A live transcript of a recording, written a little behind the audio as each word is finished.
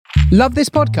Love this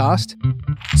podcast?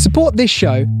 Support this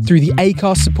show through the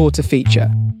Acast supporter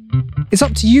feature. It's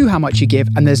up to you how much you give,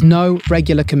 and there's no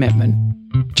regular commitment.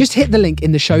 Just hit the link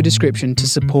in the show description to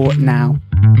support now.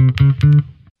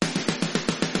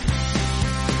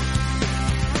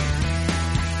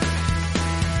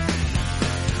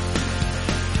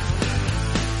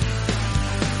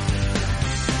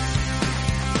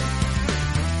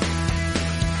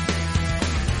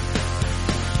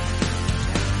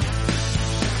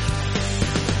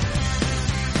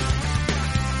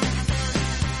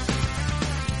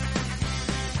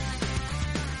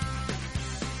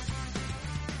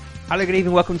 Hello, good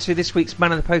evening. Welcome to this week's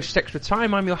Man of the Post Extra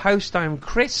Time. I'm your host. I'm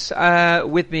Chris.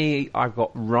 With me, I've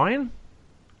got Ryan.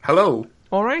 Hello.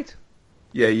 All right.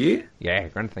 Yeah, you? Yeah,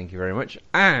 grand. Thank you very much.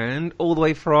 And all the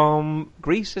way from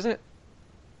Greece, is it?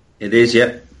 It is,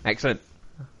 yeah. Excellent.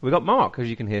 We got Mark, as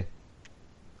you can hear.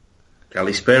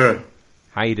 Kalispera.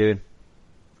 How you doing?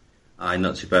 Aye,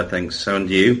 not too bad, thanks. How are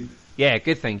you? Yeah,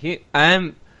 good. Thank you.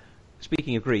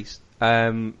 Speaking of Greece,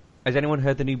 has anyone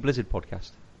heard the new Blizzard podcast?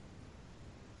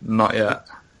 Not yet.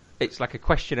 It's like a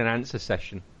question and answer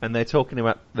session, and they're talking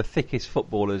about the thickest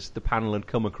footballers the panel had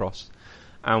come across.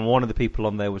 And one of the people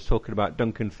on there was talking about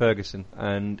Duncan Ferguson,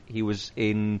 and he was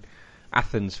in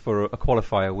Athens for a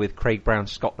qualifier with Craig Brown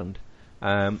Scotland,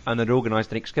 and they'd organised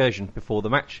an excursion before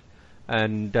the match.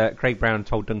 And Craig Brown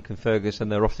told Duncan Ferguson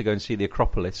they're off to go and see the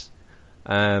Acropolis,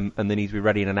 and they need to be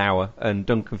ready in an hour. And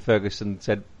Duncan Ferguson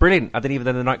said, "Brilliant! I didn't even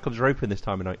know the nightclubs are open this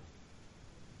time of night."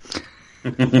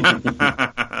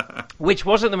 Which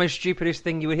wasn't the most stupidest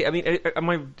thing you would hear. I mean, am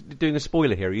I doing a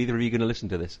spoiler here? Are either of you going to listen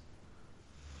to this?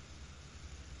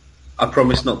 I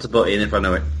promise not to butt in if I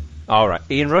know it. All right,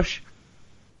 Ian Rush.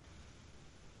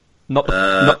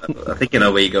 I think I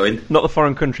know where you're going. Not the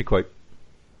foreign country quote.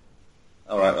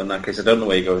 All right, in that case, I don't know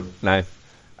where you're going. No.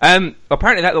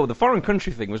 Apparently, the foreign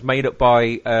country thing was made up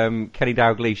by Kenny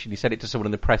Dalglish, and he said it to someone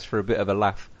in the press for a bit of a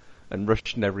laugh, and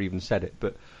Rush never even said it.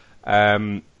 But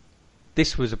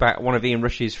this was about one of Ian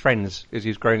Rush's friends, as he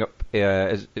was growing up,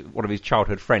 as one of his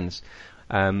childhood friends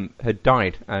had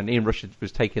died, and Ian Rush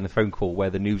was taking the phone call where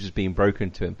the news was being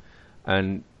broken to him,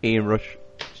 and Ian Rush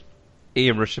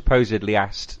supposedly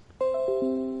asked.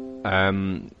 Sorry,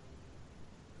 my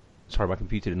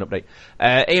computer didn't update.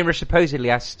 Ian Rush supposedly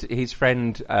asked his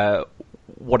friend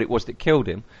what it was that killed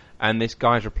him, and this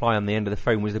guy's reply on the end of the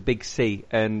phone was a big C,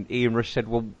 and Ian Rush said,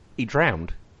 "Well, he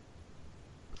drowned."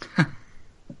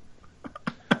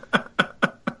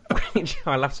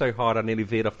 I laughed so hard I nearly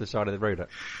veered off the side of the road.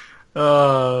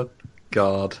 Oh,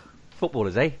 God.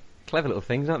 Footballers, eh? Clever little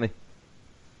things, aren't they?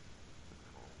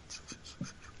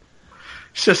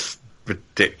 It's just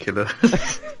ridiculous.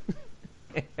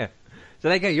 Yeah. So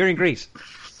there you go, you're in Greece.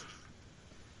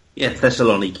 Yeah,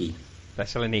 Thessaloniki.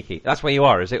 Thessaloniki. That's where you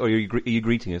are, is it? Or are you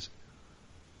greeting us?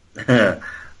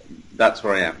 That's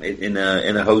where I am, in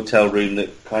a hotel room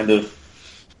that kind of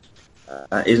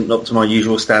isn't up to my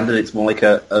usual standard. It's more like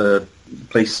a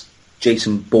place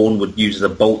Jason Bourne would use as a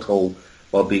bolt hole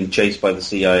while being chased by the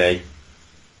CIA.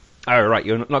 Oh, right.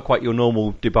 You're not quite your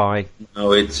normal Dubai.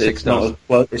 No, it's not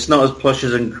as plush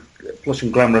and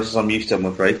glamorous as I'm used to, I'm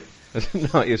afraid.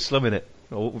 No, you're slumming it.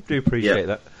 Well, we do appreciate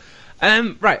that.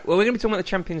 Right. Well, we're going to be talking about the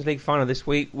Champions League final this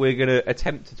week. We're going to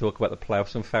attempt to talk about the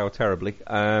playoffs and fail terribly.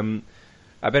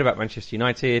 A bit about Manchester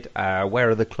United,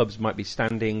 where other clubs might be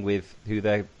standing with who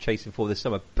they're chasing for this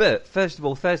summer. But first of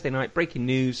all, Thursday night, breaking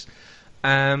news.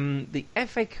 The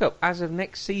FA Cup, as of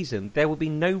next season, there will be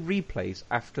no replays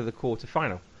after the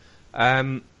quarter-final.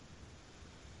 Now,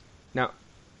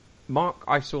 Mark,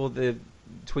 I saw the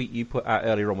tweet you put out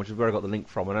earlier on, which is where I got the link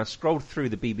from, and I scrolled through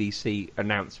the BBC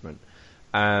announcement,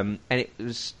 and it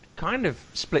was kind of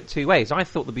split two ways. I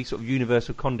thought there'd be sort of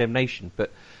universal condemnation,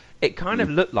 but it kind of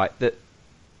looked like that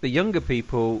the younger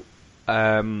people,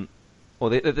 or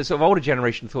the sort of older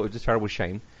generation thought it was a terrible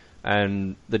shame,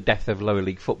 and the death of lower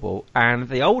league football, and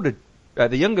the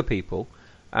younger people,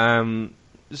 some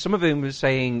of them were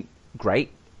saying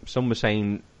great, some were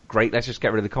saying great, let's just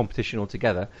get rid of the competition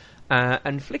altogether,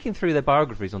 and flicking through their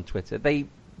biographies on Twitter, they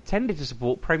tended to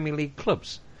support Premier League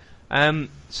clubs.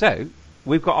 So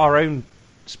we've got our own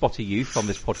spotty youth on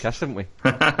this podcast, haven't we?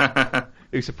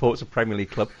 Who supports a Premier League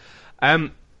club.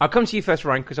 I'll come to you first,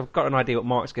 Ryan, because I've got an idea what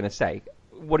Mark's going to say.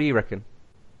 What do you reckon?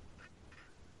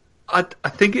 I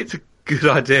think it's a good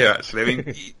idea, actually. I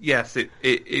mean, yes,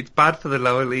 it's bad for the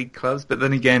lower league clubs, but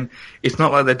then again, it's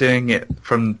not like they're doing it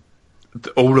from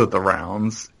all of the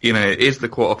rounds. You know, it is the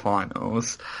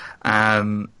quarterfinals. I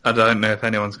don't know if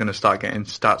anyone's going to start getting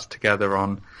stats together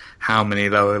on how many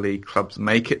lower league clubs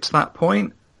make it to that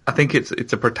point. I think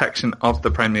it's a protection of the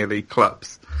Premier League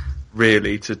clubs,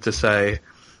 really, to say,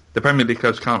 the Premier League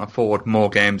clubs can't afford more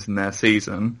games in their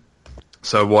season,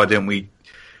 so why don't we,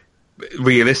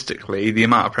 realistically, the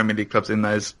amount of Premier League clubs in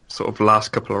those sort of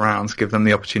last couple of rounds give them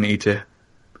the opportunity to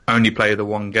only play the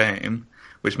one game,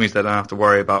 which means they don't have to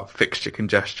worry about fixture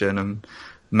congestion and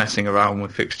messing around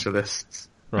with fixture lists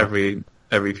every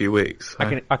few weeks.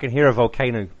 So. I can hear a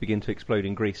volcano begin to explode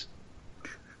in Greece.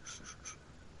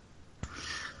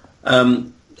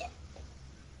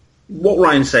 What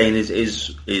Ryan's saying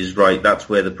is right. That's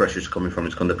where the pressure's coming from.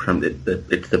 It's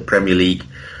it's the Premier League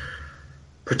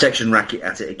protection racket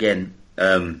at it again.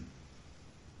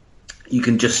 You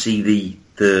can just see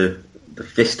the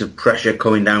fist of pressure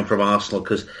coming down from Arsenal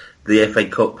because the FA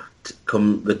Cup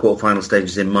come the quarter-final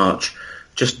stages in March.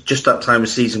 Just that time of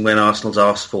season when Arsenal's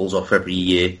arse falls off every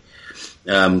year,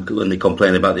 when they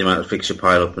complain about the amount of fixture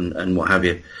pile-up and what have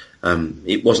you.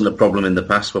 It wasn't a problem in the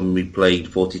past when we played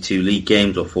 42 league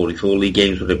games or 44 league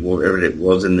games, whatever it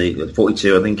was, in the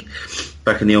 42, I think,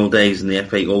 back in the old days, in the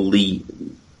FA, all the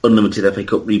unlimited FA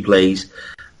Cup replays,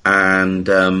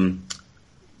 and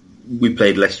we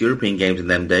played less European games in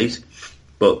them days,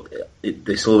 but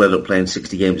they still ended up playing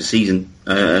 60 games a season,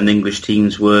 and English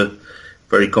teams were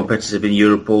very competitive in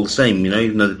Europe all the same,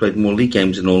 even though they played more league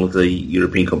games in all of the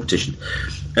European competition.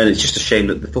 And it's just a shame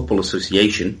that the Football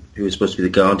Association, who is supposed to be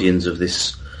the guardians of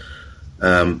this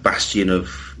bastion of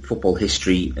football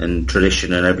history and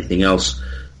tradition and everything else,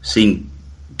 seem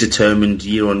determined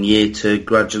year on year to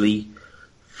gradually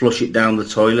flush it down the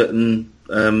toilet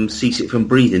and cease it from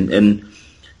breathing. And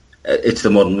it's the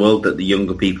modern world that the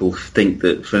younger people think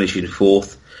that finishing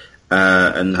fourth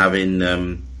and having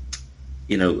a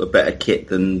better kit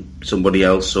than somebody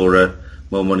else or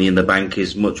more money in the bank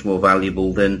is much more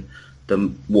valuable than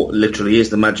what literally is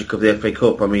the magic of the FA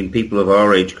Cup. I mean, people of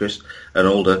our age, Chris, and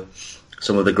older,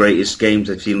 some of the greatest games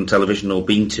they've seen on television or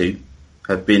been to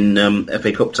have been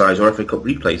FA Cup ties or FA Cup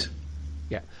replays.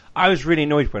 Yeah, I was really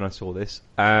annoyed when I saw this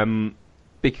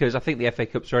because I think the FA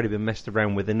Cup's already been messed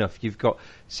around with enough. You've got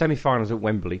semi-finals at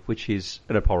Wembley, which is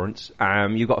an abhorrence.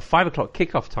 You've got a 5 o'clock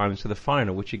kick-off times for the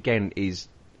final, which again is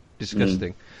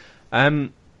disgusting.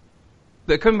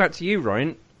 But coming back to you,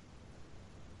 Ryan,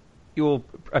 you're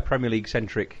a Premier League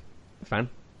centric fan.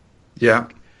 Yeah.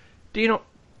 Do you not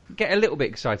get a little bit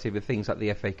excited with things like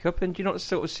the FA Cup, and do you not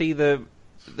sort of see the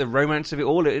romance of it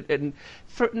all? And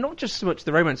not just so much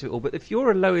the romance of it all, but if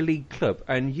you're a lower league club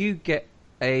and you get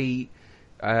a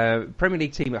Premier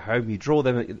League team at home, you draw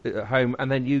them at home,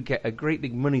 and then you get a great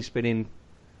big money spinning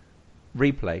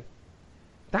replay,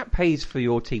 that pays for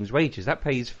your team's wages. That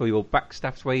pays for your back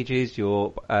staff's wages.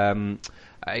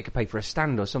 It could pay for a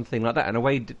stand or something like that, an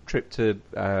away trip to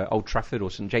Old Trafford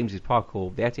or St James's Park or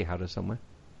the Etihad or somewhere.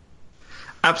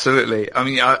 Absolutely. I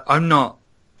mean, I'm not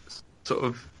sort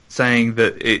of saying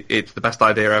that it's the best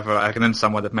idea ever. I can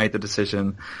understand why they've made the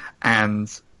decision, and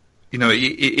it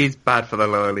is bad for the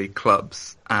lower league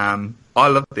clubs. I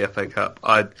love the FA Cup.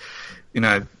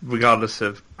 Regardless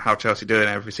of how Chelsea do it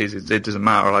every season, it doesn't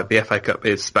matter. Like, the FA Cup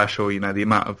is special. The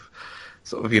amount of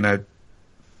sort of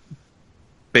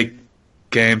big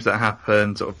games that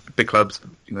happen, sort of big clubs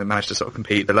manage to sort of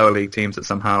compete. The lower league teams that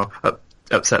somehow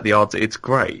upset the odds. It's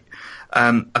great.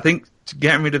 I think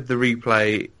getting rid of the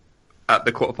replay at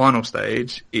the quarterfinal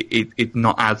stage, it's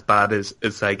not as bad as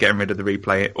say getting rid of the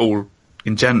replay all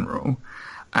in general.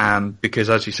 Because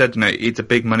as you said, it's a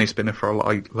big money spinner for a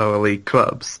lot of lower league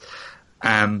clubs.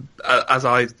 As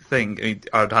I think,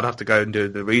 I'd have to go and do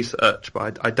the research,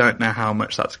 but I don't know how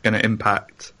much that's going to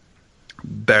impact,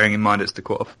 bearing in mind it's the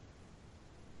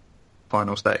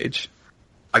quarter-final stage.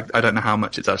 I don't know how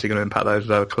much it's actually going to impact those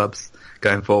lower clubs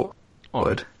going forward.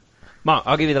 Right. Mark,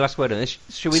 I'll give you the last word on this.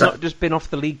 Should we not just bin off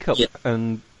the League Cup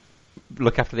and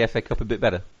look after the FA Cup a bit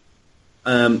better?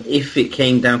 If it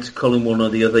came down to calling one or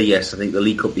the other, yes, I think the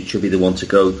League Cup should be the one to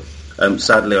go.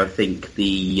 Sadly, I think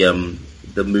the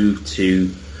move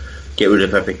to get rid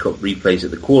of FA Cup replays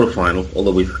at the quarter-final,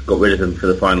 although we've got rid of them for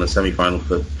the final and semi-final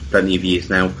for plenty of years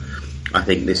now, I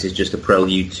think this is just a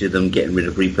prelude to them getting rid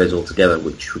of replays altogether,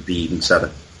 which would be even sadder.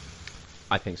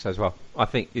 I think so as well. I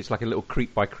think it's like a little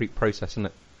creep-by-creep process, isn't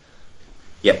it?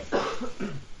 Yep.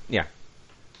 Yeah.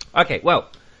 Okay, well,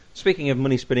 speaking of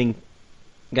money-spinning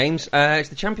games, it's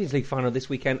the Champions League final this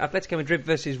weekend. Atletico Madrid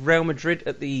versus Real Madrid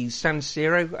at the San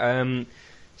Siro.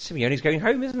 Simeone's going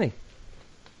home, isn't he?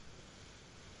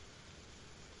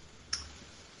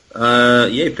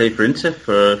 He played for Inter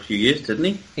for a few years, didn't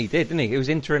he? He did, didn't he? It was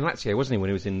Inter and Lazio, wasn't he, when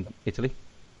he was in Italy?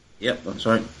 Yep, that's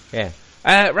right. Yeah.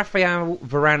 Rafael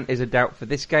Varane is a doubt for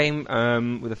this game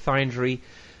with a thigh injury.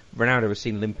 Ronaldo was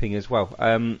seen limping as well.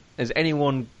 Is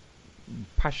anyone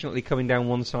passionately coming down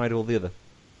one side or the other?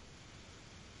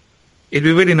 it'd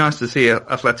be really nice to see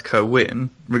Atletico win,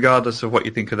 regardless of what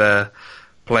you think of their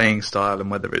playing style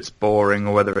and whether it's boring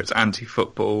or whether it's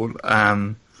anti-football.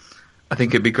 I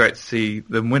think it'd be great to see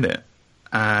them win it.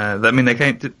 I mean,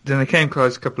 they came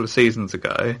close a couple of seasons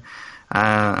ago.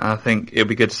 I think it'd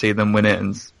be good to see them win it.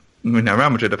 And Real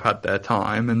Madrid have had their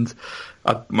time, and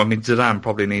I mean, Zidane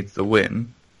probably needs the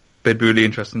win. But it'd be really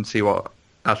interesting to see what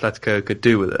Atletico could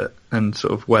do with it, and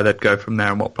sort of where they'd go from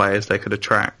there, and what players they could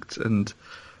attract, and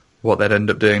what they'd end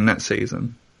up doing next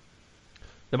season.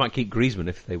 They might keep Griezmann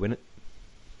if they win it.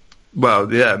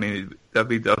 Well, yeah, I mean,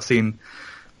 I've seen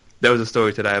there was a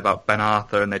story today about Ben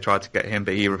Arthur, and they tried to get him,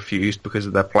 but he refused because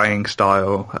of their playing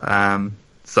style.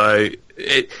 So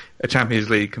a Champions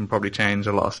League can probably change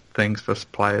a lot of things for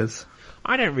players.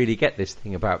 I don't really get this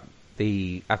thing about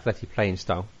the Atletico playing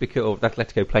style,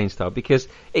 because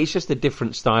it's just a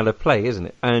different style of play, isn't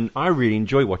it? And I really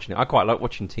enjoy watching it. I quite like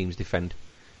watching teams defend,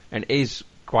 and it is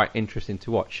quite interesting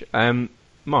to watch.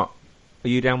 Mark, are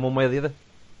you down one way or the other?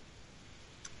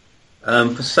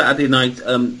 For Saturday night,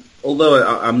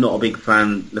 although I'm not a big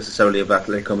fan necessarily of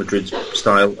Atletico Madrid's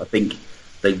style, I think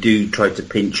they do try to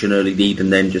pinch an early lead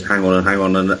and then just hang on,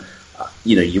 and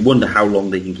you wonder how long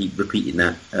they can keep repeating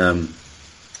that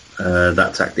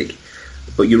tactic.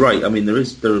 But you're right. I mean, there are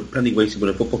plenty of ways to win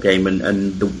a football game,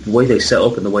 and the way they set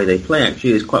up and the way they play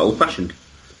actually is quite old-fashioned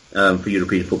for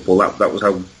European football. That was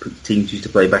how teams used to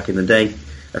play back in the day,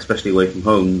 especially away from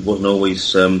home. It wasn't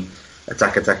always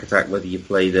attack, whether you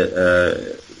played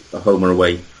at home or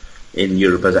away in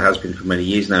Europe, as it has been for many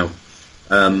years now.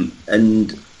 And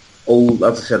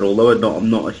as I said, although I'm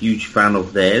not a huge fan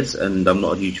of theirs, and I'm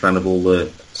not a huge fan of all the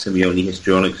Simeone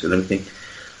histrionics and everything,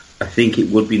 I think it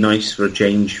would be nice for a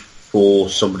change for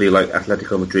somebody like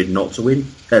Atletico Madrid not to win,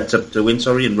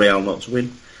 and Real not to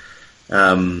win.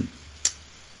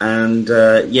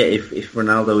 If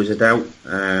Ronaldo is a doubt,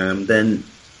 then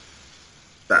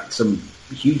that's a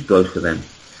huge blow for them.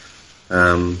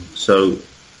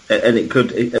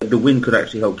 The win could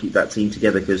actually help keep that team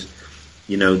together, because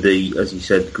as you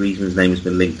said, Griezmann's name has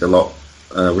been linked a lot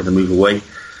with a move away.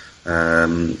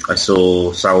 I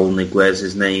saw Saul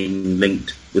Niguez's name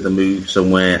linked with a move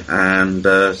somewhere, and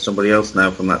somebody else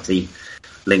now from that team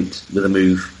linked with a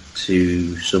move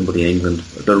to somebody in England.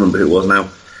 I don't remember who it was now.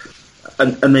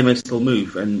 And they may still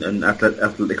move, and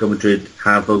Atletico Madrid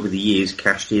have over the years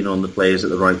cashed in on the players at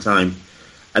the right time,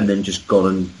 and then just gone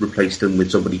and replaced them with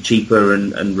somebody cheaper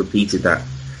and repeated that.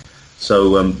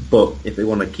 So, but if they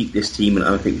want to keep this team, and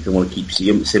I think if they want to keep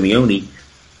Simeone,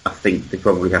 I think they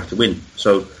probably have to win.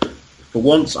 So, for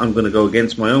once, I'm going to go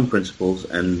against my own principles,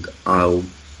 and I'll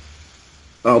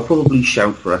probably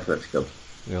shout for Atletico.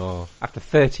 Oh, after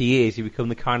 30 years, you become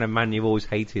the kind of man you've always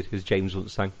hated, as James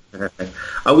once sang.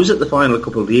 I was at the final a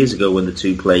couple of years ago when the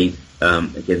two played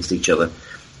against each other,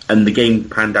 and the game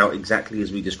panned out exactly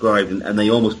as we described, and they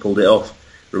almost pulled it off.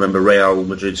 Remember, Real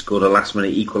Madrid scored a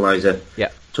last-minute equaliser,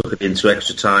 took it into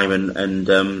extra time, and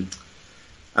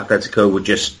Atletico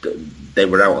they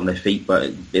were out on their feet,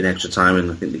 but in extra time, and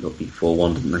I think they got beat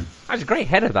 4-1, didn't they? That was a great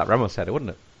header, that Ramos header,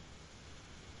 wasn't it?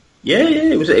 Yeah,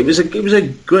 it was a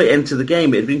great end to the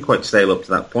game. It had been quite stale up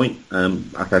to that point.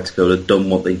 Atletico had done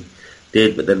what they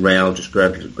did, but then Real just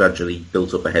gradually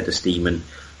built up a head of steam and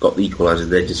got the equaliser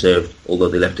they deserved, although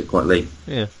they left it quite late.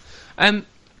 Yeah.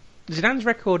 Zidane's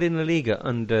record in La Liga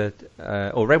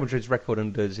or Real Madrid's record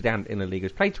under Zidane in La Liga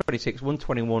is played 26, won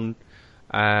 21,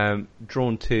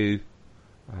 drawn 2.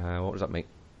 What does that make?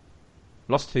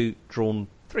 Lost 2, drawn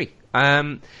 3.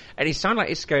 And it sounded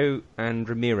like Isco and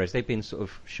Ramirez, they've been sort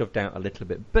of shoved out a little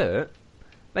bit, but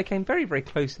they came very, very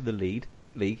close to the league.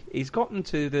 He's gotten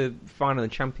to the final of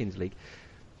the Champions League.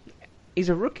 He's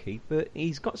a rookie, but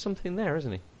he's got something there,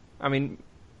 hasn't he? I mean,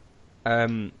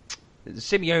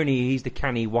 Simeone, he's the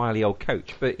canny, wily old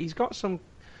coach, but he's got some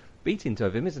beating to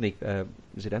him, isn't he,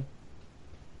 Zidane?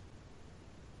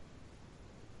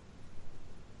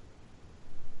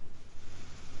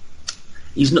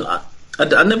 He's not.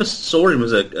 I never saw him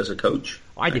as a coach.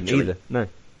 I didn't either. No.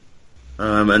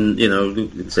 And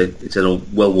it's a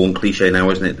well-worn cliche now,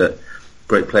 isn't it, that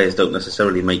great players don't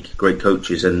necessarily make great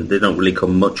coaches, and they don't really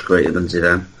come much greater than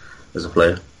Zidane as a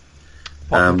player.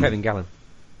 Apart from Kevin Gallen.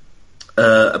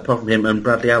 Apart from him and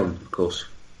Bradley Allen, of course.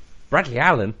 Bradley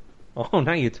Allen? Oh,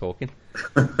 now you're talking.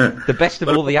 The best of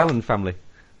all the Allen family.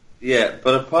 Yeah,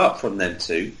 but apart from them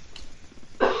two,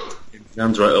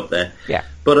 Zidane's right up there. Yeah.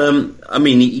 But, I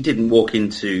mean, he didn't walk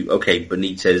into... Okay,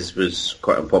 Benitez was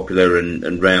quite unpopular,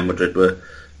 and Real Madrid were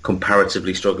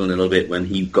comparatively struggling a little bit when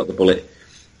he got the bullet.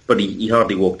 But he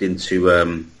hardly walked into a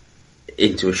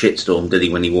shitstorm, did he,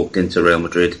 when he walked into Real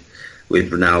Madrid with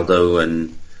Ronaldo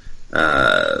and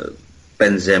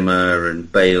Benzema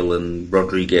and Bale and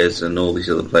Rodriguez and all these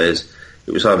other players,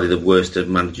 it was hardly the worst of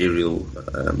managerial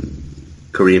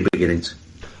career beginnings.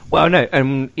 Well, no,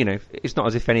 it's not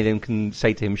as if any of them can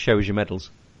say to him, "Show us your medals."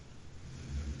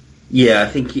 Yeah, I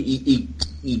think he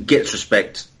gets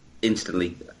respect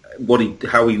instantly.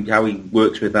 How he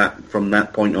works with that from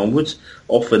that point onwards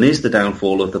often is the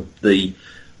downfall of the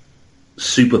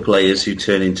super players who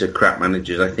turn into crap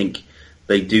managers. I think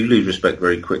they do lose respect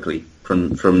very quickly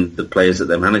from the players that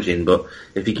they're managing. But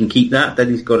if he can keep that, then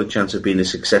he's got a chance of being a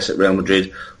success at Real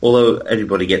Madrid. Although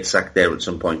everybody gets sacked there at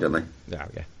some point, don't they? Yeah,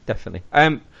 definitely.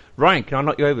 Ryan, can I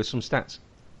knock you over some stats?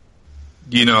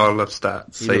 You know I love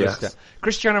stats, so yes.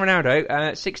 Cristiano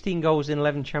Ronaldo, 16 goals in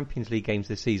 11 Champions League games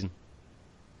this season.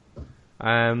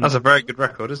 That's a very good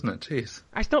record, isn't it? Jeez.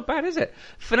 It's not bad, is it?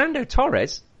 Fernando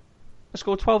Torres has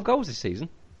scored 12 goals this season.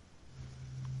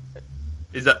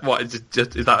 Is that what? Is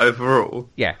that overall?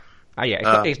 Yeah.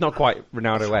 It's not quite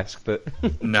Ronaldo-esque, but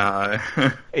no,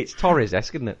 it's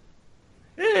Torres-esque, isn't it?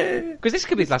 Because this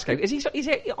could be his last game. Is he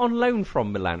on loan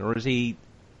from Milan, or is he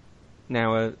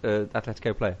now a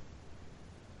Atletico player?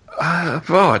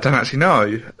 Well, I don't actually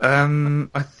know.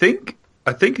 I think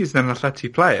he's an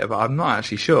Atleti player, but I'm not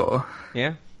actually sure.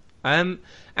 Yeah. And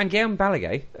Guillaume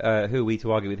Balaguer, who are we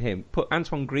to argue with him, put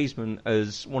Antoine Griezmann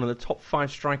as one of the top 5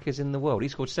 strikers in the world. He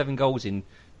scored 7 goals in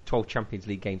 12 Champions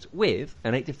League games with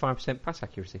an 85% pass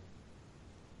accuracy.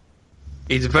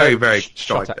 He's a very, very good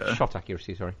striker. Shot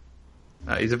accuracy, sorry.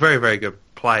 He's a very, very good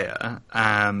player.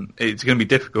 It's going to be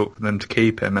difficult for them to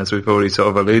keep him, as we've already sort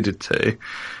of alluded to.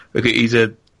 Because he's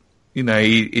a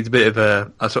bit of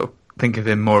a, I sort of think of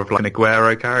him more of like an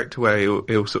Aguero character, where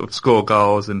he'll sort of score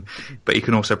goals, but he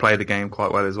can also play the game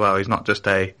quite well as well. He's not just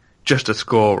a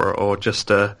scorer or just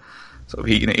a sort of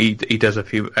he does a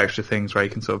few extra things where he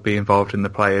can sort of be involved in the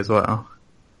play as well.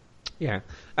 Yeah.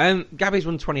 Gabi's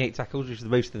won 28 tackles, which is the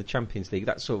most in the Champions League.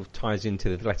 That sort of ties into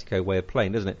the Atletico way of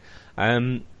playing, doesn't it?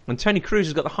 And Toni Kroos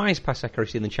has got the highest pass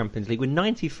accuracy in the Champions League with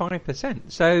 95%.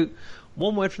 So,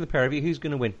 one word from the pair of you, who's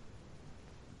going to win?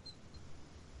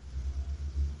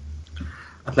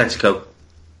 Atletico.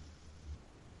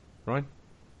 Right.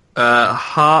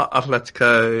 Heart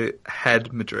Atletico,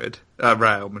 head Madrid.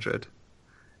 Real Madrid.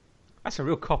 That's a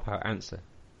real cop-out answer.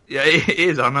 Yeah, it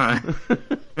is, I know.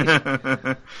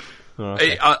 Oh,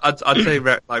 okay. I'd say,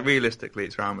 like, realistically,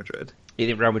 it's Real Madrid. You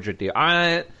think Real Madrid do?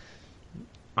 I'm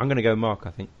going to go Mark, I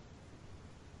think.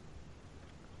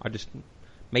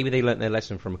 Maybe they learnt their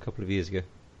lesson from a couple of years ago.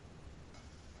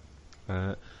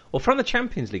 Well, from the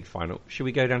Champions League final, should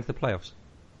we go down to the playoffs?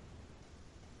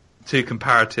 2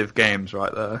 comparative games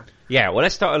right there. Yeah, well,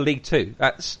 let's start at League 2.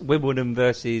 That's Wimbledon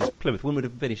versus Plymouth.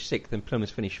 Wimbledon finished 6th and Plymouth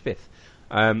finished 5th.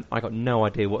 I got no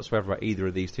idea whatsoever about either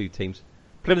of these 2 teams.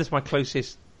 Plymouth's my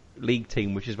closest league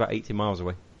team, which is about 80 miles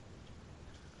away.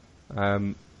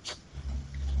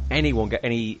 Anyone get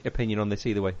any opinion on this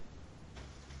either way?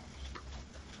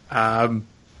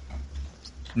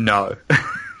 No.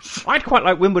 I'd quite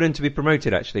like Wimbledon to be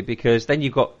promoted, actually, because then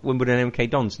you've got Wimbledon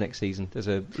MK Dons next season. There's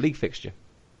a league fixture.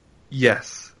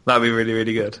 Yes, that'd be really,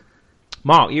 really good.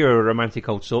 Mark, you're a romantic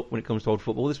old sort when it comes to old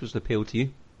football. This was the appeal to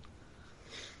you.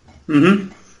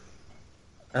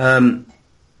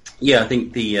 Yeah, I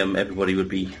think everybody would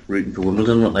be rooting for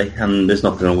Wimbledon, wouldn't they? And there's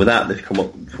nothing wrong with that. They've come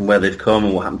up from where they've come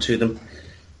and what happened to them.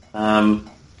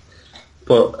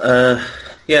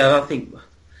 Yeah, I think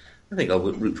I'll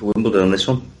root for Wimbledon on this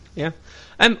one. Yeah.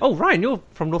 Ryan, you're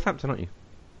from Northampton, aren't you?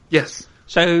 Yes.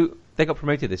 So they got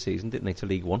promoted this season, didn't they, to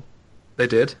League One? They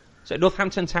did. So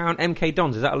Northampton Town MK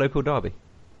Dons, is that a local derby?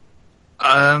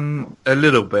 A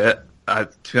little bit. To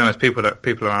be honest, people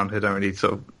around here don't really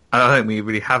sort of. I don't think we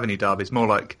really have any derbies. More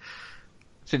like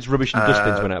since Rubbish and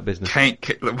Dustbins went out of business.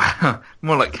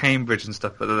 More like Cambridge and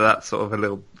stuff, but that's sort of a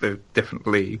little bit different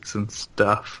leagues and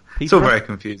stuff. Peterborough? It's all very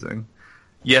confusing.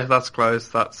 Yeah, that's close.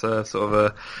 That's sort of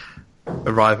a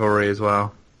rivalry as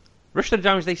well. Rushden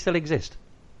Downs, they still exist?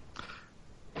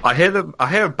 I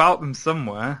hear about them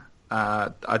somewhere.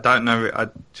 I don't know.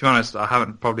 To be honest, I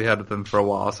haven't probably heard of them for a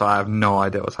while, so I have no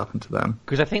idea what's happened to them.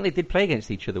 Because I think they did play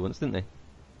against each other once, didn't they?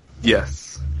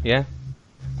 Yes. Yeah?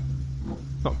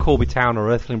 Not Corby Town or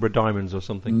Earthlingborough Diamonds or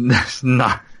something?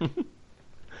 No.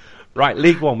 Right,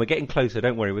 League One. We're getting closer,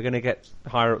 don't worry. We're going to get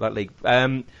higher up that league.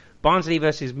 Barnsley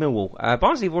versus Millwall.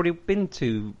 Barnsley have already been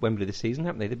to Wembley this season,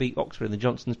 haven't they? They beat Oxford in the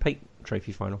Johnson's Pate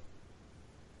Trophy final.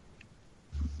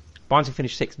 Barnsley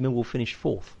finished 6th, Millwall finished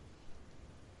 4th.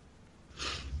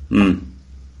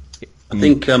 I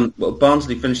think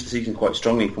Barnsley finished the season quite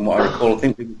strongly, from what I recall. I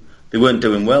think they weren't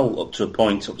doing well up to a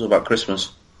point, up to about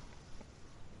Christmas.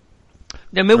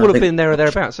 Now, Millwall have been there or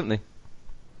thereabouts, haven't they?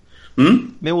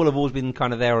 Millwall have always been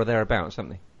kind of there or thereabouts,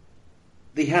 haven't they?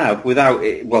 They have, without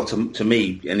it, well, to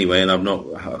me anyway, and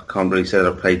I can't really say that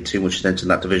I've paid too much attention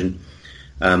to that division.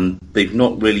 They've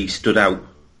not really stood out.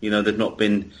 They've not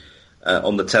been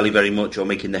on the telly very much or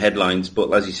making the headlines,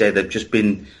 but as you say, they've just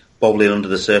been bobbling under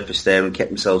the surface there and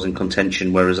kept themselves in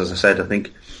contention. Whereas, as I said, I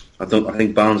think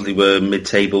Barnsley were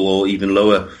mid-table or even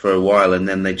lower for a while, and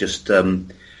then they just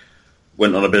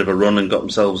went on a bit of a run and got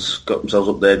themselves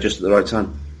up there just at the right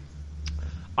time.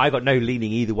 I got no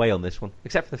leaning either way on this one,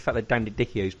 except for the fact that Danny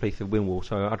Dickios play for Millwall,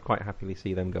 so I'd quite happily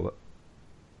see them go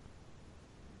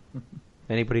up.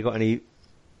 Anybody got any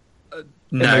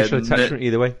emotional attachment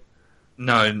either way?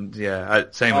 No, yeah,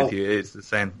 same with you. It's the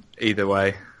same either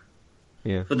way.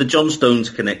 Yeah. For the John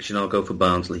Stones connection, I'll go for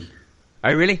Barnsley.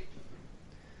 Oh, really?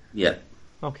 Yeah.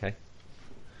 Okay.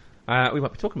 We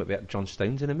might be talking about John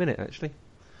Stones in a minute, actually.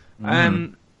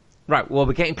 Right, well,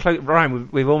 we're getting close. Ryan,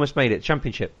 we've almost made it.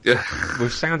 Championship.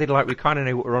 We've sounded like we kind of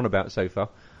know what we're on about so far.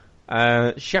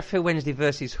 Sheffield Wednesday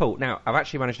versus Hull. Now, I've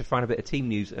actually managed to find a bit of team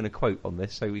news and a quote on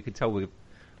this, so we can tell we're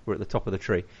at the top of the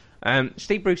tree.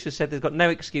 Steve Bruce has said they've got no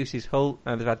excuses, Hull.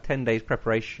 They've had 10 days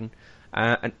preparation.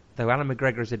 And though Alan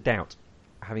McGregor is a doubt,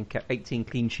 having kept 18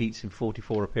 clean sheets in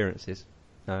 44 appearances,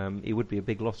 it would be a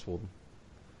big loss for them.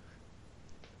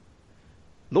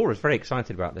 Laura's very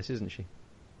excited about this, isn't she?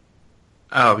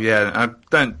 Oh yeah, I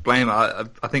don't blame her.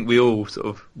 I think we all sort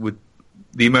of would.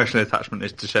 The emotional attachment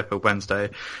is to Sheffield Wednesday.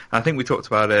 I think we talked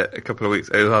about it a couple of weeks,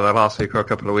 either last week or a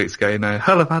couple of weeks ago.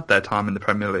 Hull have had their time in the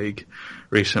Premier League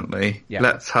recently. Yeah.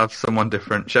 Let's have someone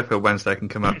different. Sheffield Wednesday can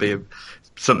come up be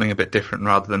something a bit different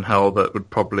rather than Hull that would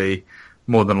probably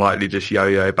more than likely just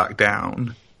yo-yo back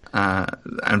down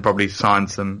and probably sign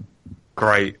some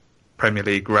great Premier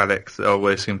League relics that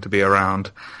always seem to be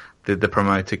around the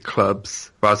promoted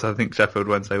clubs. Whereas I think Sheffield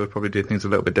Wednesday would probably do things a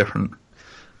little bit different.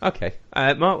 Okay.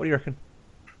 Mark, what do you reckon?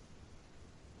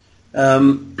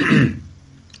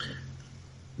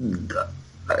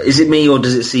 Is it me, or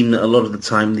does it seem that a lot of the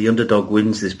time the underdog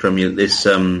wins this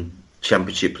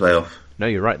championship playoff? No,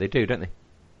 you're right. They do, don't they?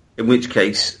 In which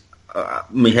case,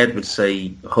 my head would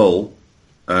say Hull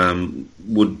would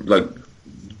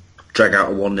drag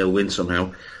out a 1-0 win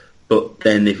somehow. But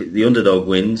then if the underdog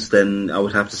wins, then I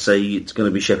would have to say it's going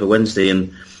to be Sheffield Wednesday.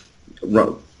 And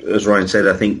as Ryan said,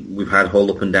 I think we've had Hull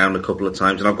up and down a couple of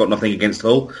times, and I've got nothing against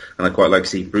Hull, and I quite like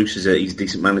Steve Bruce. He's a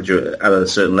decent manager at a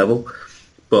certain level.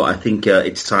 But I think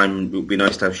it's time. It would be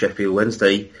nice to have Sheffield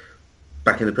Wednesday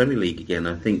back in the Premier League again.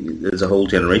 I think there's a whole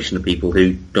generation of people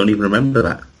who don't even remember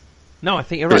that. No, I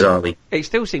think you're right. Bizarrely. It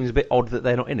still seems a bit odd that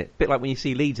they're not in it. A bit like when you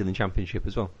see Leeds in the Championship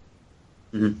as well.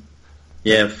 Mm-hmm.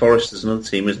 Yeah, Forest is another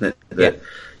team, isn't it, that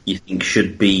you think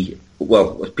should be,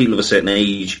 well, people of a certain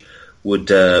age would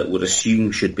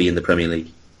assume should be in the Premier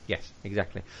League. Yes,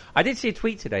 exactly. I did see a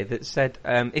tweet today that said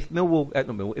if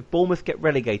Bournemouth get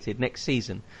relegated next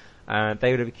season,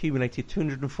 they would have accumulated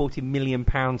 £240 million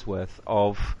worth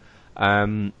of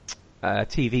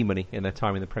TV money in their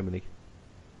time in the Premier League.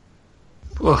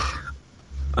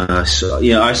 I saw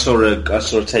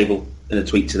a table in a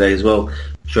tweet today as well,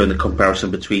 showing the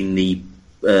comparison between the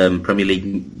Premier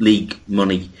League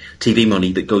money, TV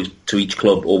money that goes to each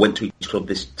club or went to each club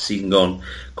this season gone,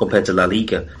 compared to La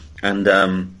Liga, and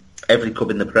every club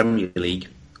in the Premier League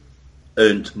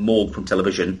earned more from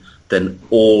television than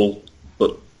all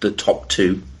but the top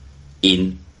two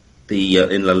in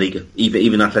La Liga.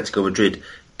 Even Atletico Madrid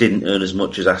didn't earn as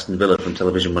much as Aston Villa from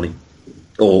television money,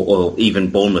 or even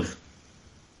Bournemouth.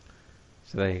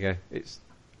 So there you go. It's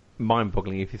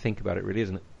mind-boggling if you think about it, really,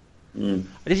 isn't it? Mm.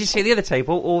 Did you see the other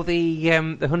table, or the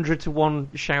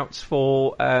 100-1 shouts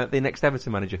for the next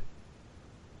Everton manager?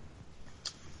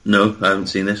 No, I haven't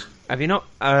seen this. Have you not?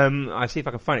 I'll see if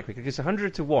I can find it quickly. It's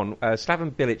 100-1.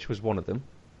 Slaven Bilic was one of them.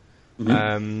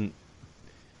 Mm-hmm.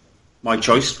 My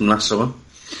choice from last summer.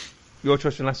 Your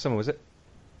choice from last summer, was it?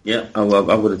 Yeah, I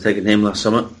would have taken him last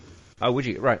summer. Oh, would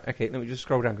you? Right, okay, let me just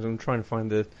scroll down because I'm trying to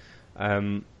find the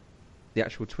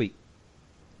actual tweet,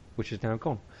 which is now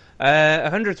gone.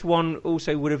 100-1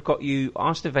 also would have got you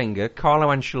Arsene Wenger, Carlo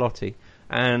Ancelotti,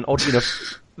 and oddly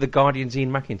enough, the Guardian's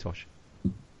Ian McIntosh.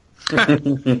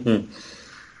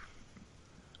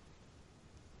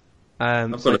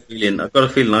 I've got a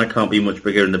feeling I can't be much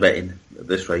bigger in the betting at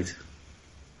this rate.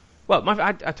 Well,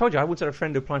 I told you I once had a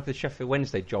friend applying for the Sheffield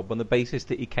Wednesday job on the basis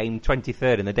that he came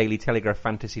 23rd in the Daily Telegraph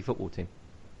fantasy football team.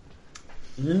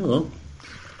 Yeah, well,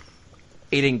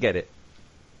 he didn't get it.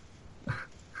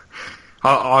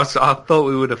 I thought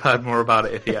we would have heard more about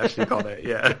it if he actually got it.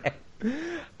 Yeah.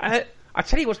 I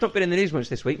tell you what's not been in the news much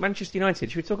this week: Manchester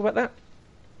United. Should we talk about that?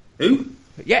 Who?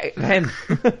 Yeah, them.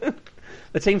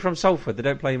 The team from Salford. They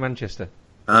don't play in Manchester.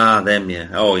 Them, yeah.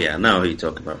 Oh, yeah, now who are you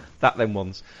talking about? Them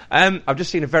ones. I've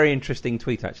just seen a very interesting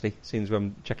tweet, actually, since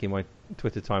I'm checking my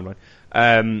Twitter timeline,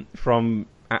 from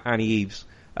Annie Eves.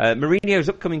 Mourinho's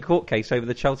upcoming court case over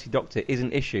the Chelsea doctor is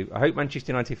an issue. I hope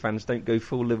Manchester United fans don't go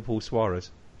full Liverpool Suarez.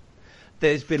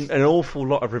 There's been an awful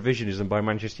lot of revisionism by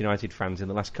Manchester United fans in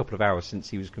the last couple of hours since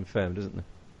he was confirmed, isn't there?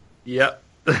 Yep.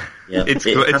 Yeah.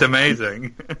 It's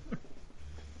amazing.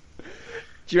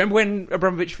 Do you remember when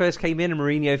Abramovich first came in and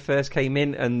Mourinho first came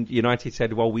in and United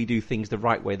said, well, we do things the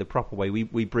right way, the proper way.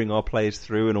 We bring our players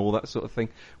through and all that sort of thing.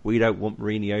 We don't want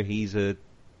Mourinho. He's a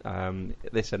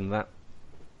this and that.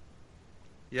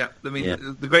 Yeah, I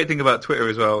mean, the great thing about Twitter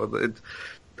as well,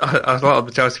 a lot of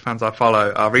the Chelsea fans I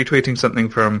follow are retweeting something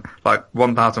from like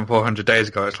 1,400 days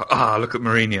ago. It's like, look at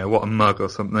Mourinho, what a mug or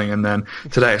something. And then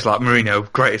today it's like, Mourinho,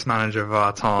 greatest manager of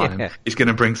our time. Yeah. He's going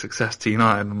to bring success to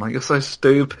United. I'm like, you're so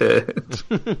stupid.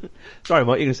 Sorry,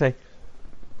 what are you going to say?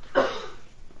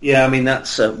 Yeah, I mean,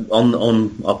 that's on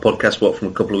our podcast, from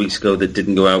a couple of weeks ago that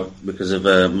didn't go out because of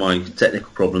my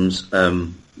technical problems.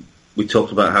 We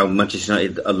talked about how Manchester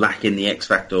United are lacking the X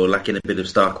factor or lacking a bit of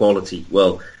star quality.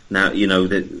 Well, now,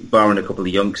 barring a couple of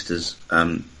youngsters, they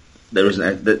haven't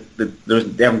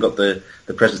got the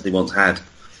presence they once had.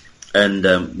 And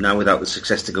now without the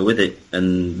success to go with it,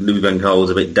 and Louis van Gaal was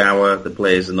a bit dour, the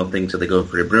players are nothing, so they go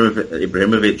for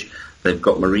Ibrahimovic. They've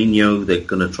got Mourinho. They're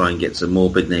going to try and get some more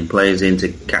big-name players in to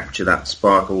capture that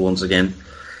sparkle once again.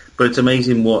 But it's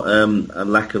amazing what a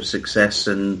lack of success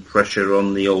and pressure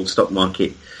on the old stock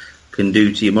market can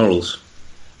do to your morals.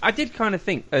 I did kind of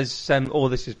think, as all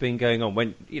this has been going on,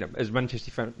 when as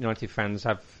Manchester United fans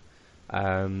have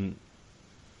been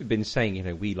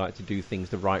saying, we like to do things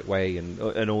the right way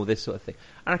and all this sort of thing.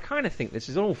 And I kind of think this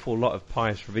is an awful lot of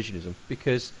pious revisionism,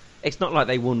 because it's not like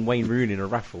they won Wayne Rooney in a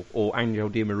raffle or Angel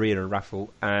Di Maria in a raffle,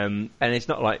 and it's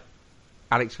not like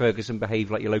Alex Ferguson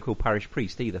behaved like your local parish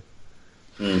priest either.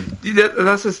 Yeah,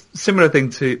 that's a similar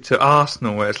thing to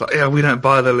Arsenal, where it's like, we don't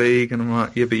buy the league, and I'm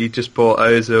like, but you just bought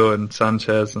Ozil and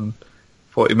Sanchez and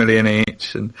 40 million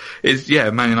each, and it's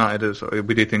Man United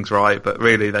we do things right, but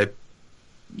really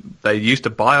they used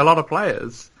to buy a lot of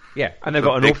players. Yeah, and they've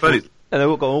got an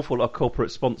awful lot of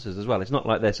corporate sponsors as well. It's not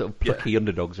like they're sort of plucky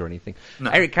underdogs or anything. No.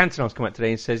 Eric Cantona's come out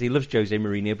today and says he loves Jose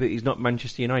Mourinho, but he's not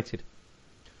Manchester United.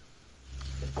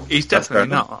 He's definitely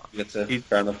not. That's a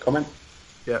fair enough comment.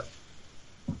 Yeah.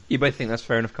 You both think that's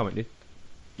fair enough comment, do you?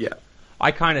 Yeah.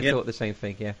 I kind of thought the same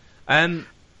thing, yeah.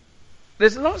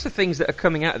 There's lots of things that are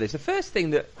coming out of this. The first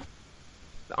thing that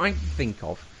I think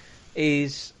of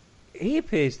is he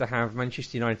appears to have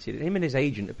Manchester United, him and his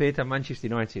agent appear to have Manchester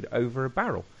United over a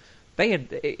barrel.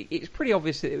 It's pretty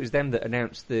obvious that it was them that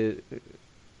announced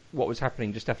what was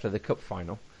happening just after the cup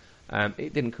final.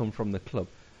 It didn't come from the club.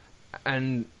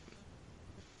 And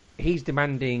he's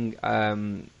demanding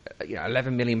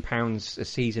 £11 million a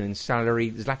season in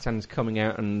salary. Zlatan's coming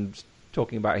out and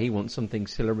talking about he wants something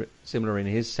similar in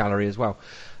his salary as well.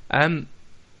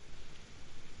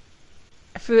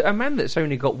 For a man that's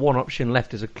only got one option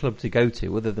left as a club to go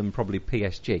to, other than probably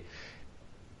PSG,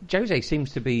 Jose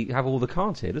seems to have all the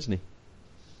cards here, doesn't he?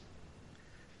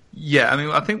 Yeah, I mean,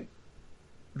 I think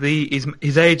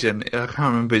his agent, I can't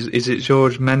remember, is it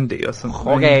George Mendy or something?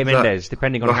 Jorge Mendes,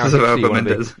 depending on how you want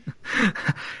to be.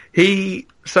 He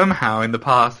somehow in the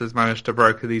past has managed to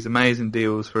broker these amazing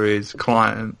deals for his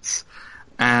clients,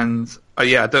 and like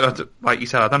you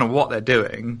said, I don't know what they're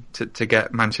doing to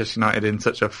get Manchester United in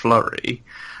such a flurry,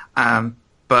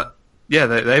 but yeah,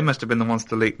 they must have been the ones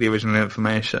to leak the original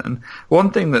information.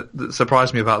 One thing that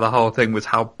surprised me about the whole thing was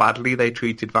how badly they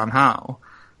treated Van Gaal.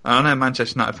 I know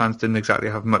Manchester United fans didn't exactly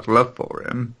have much love for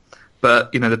him,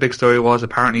 but the big story was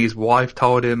apparently his wife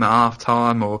told him at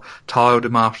half-time or told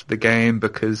him after the game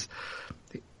because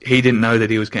he didn't know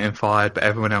that he was getting fired, but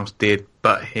everyone else did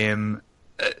but him.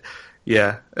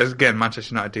 Again,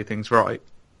 Manchester United do things right.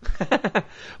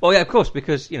 Well, yeah, of course,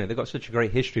 because they've got such a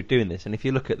great history of doing this, and if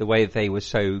you look at the way they were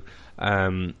so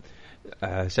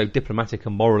diplomatic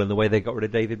and moral in the way they got rid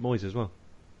of David Moyes as well.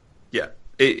 Yeah,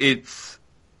 it's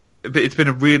been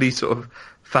a really sort of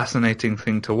fascinating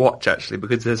thing to watch, actually,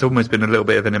 because there's almost been a little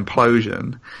bit of an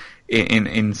implosion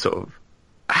in sort of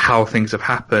how things have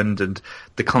happened and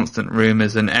the constant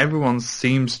rumours, and everyone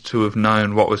seems to have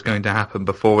known what was going to happen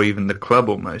before even the club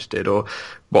almost did, or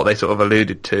what they sort of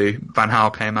alluded to. Van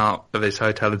Gaal came out of his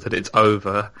hotel and said it's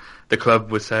over. The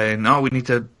club was saying, we need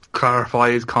to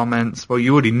clarify his comments. Well,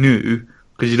 you already knew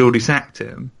because you'd already sacked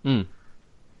him. And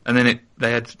then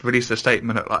they had released a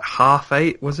statement at like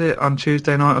 8:30, was it, on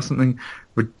Tuesday night or something?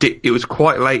 It was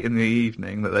quite late in the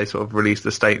evening that they sort of released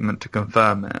a statement to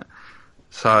confirm it.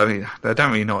 So, I mean, they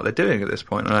don't really know what they're doing at this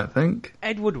point, I don't think.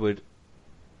 Ed Woodward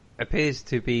appears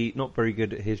to be not very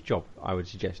good at his job, I would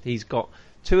suggest. He's got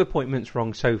 2 appointments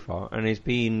wrong so far, and is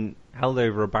being held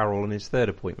over a barrel on his 3rd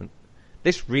appointment.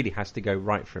 This really has to go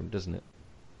right for him, doesn't it?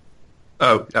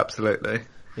 Oh, absolutely.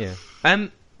 Yeah.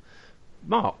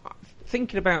 Mark,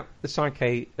 thinking about the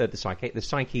psyche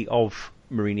of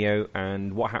Mourinho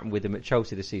and what happened with him at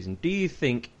Chelsea this season, do you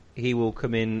think he will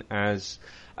come in as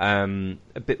a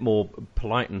bit more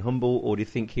polite and humble, or do you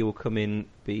think he will come in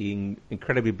being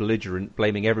incredibly belligerent,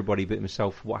 blaming everybody but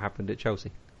himself for what happened at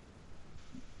Chelsea?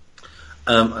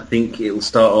 I think it will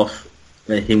start off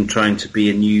him trying to be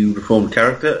a new reformed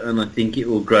character, and I think it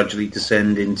will gradually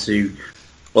descend into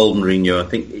old Mourinho. I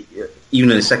think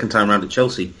even in the second time round at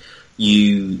Chelsea,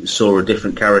 you saw a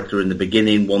different character in the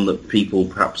beginning, one that people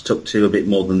perhaps took to a bit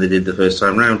more than they did the first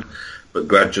time round, but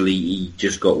gradually he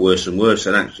just got worse and worse,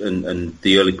 and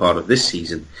the early part of this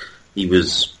season, he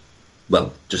was,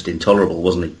 well, just intolerable,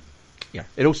 wasn't he? Yeah,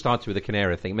 it all started with the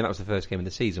Canary thing. I mean, that was the first game of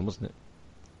the season, wasn't it?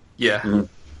 Yeah.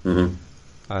 Mm-hmm. Mm-hmm.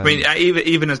 I mean,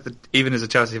 even as a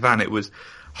Chelsea fan, it was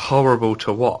horrible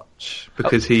to watch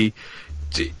because he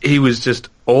was just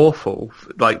awful,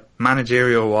 like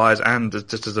managerial wise, and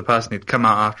just as a person, he'd come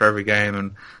out after every game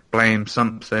and blame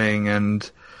something, and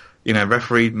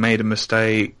referee made a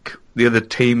mistake, the other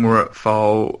team were at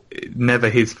fault, never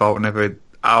his fault, never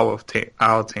our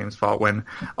team's fault, when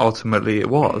ultimately it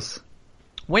was.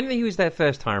 When he was there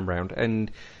first time round, and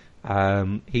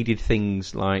he did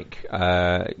things like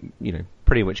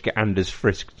pretty much get Anders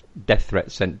Frisk's death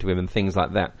threats sent to him and things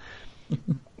like that.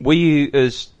 Were you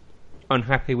as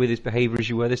unhappy with his behaviour as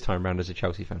you were this time round as a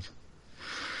Chelsea fan?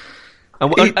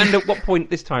 And at what point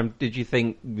this time did you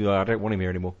think, I don't want him here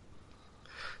anymore?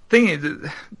 Thing is,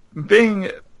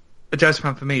 being a Chelsea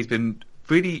fan for me has been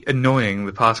really annoying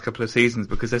the past couple of seasons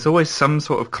because there's always some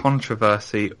sort of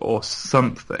controversy or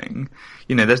something.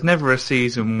 There's never a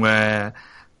season where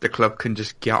the club can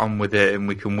just get on with it and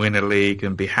we can win a league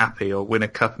and be happy, or win a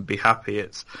cup and be happy.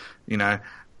 It's,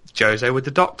 Jose with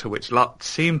the Doctor, which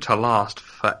seemed to last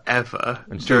forever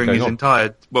during his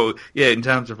entire... Well, yeah, in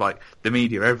terms of like the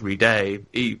media every day,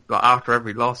 after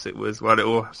every loss it was, well, it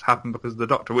all happened because of the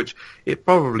Doctor, which it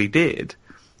probably did.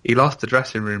 He lost the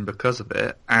dressing room because of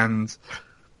it, and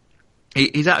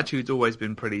his attitude's always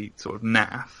been pretty sort of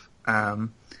naff.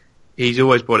 He's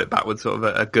always brought it back with sort of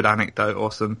a good anecdote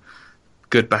or some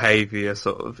good behaviour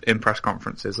sort of in press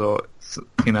conferences, or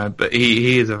but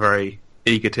he is a very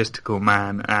egotistical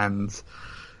man, and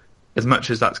as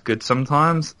much as that's good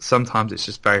sometimes it's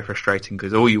just very frustrating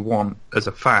because all you want as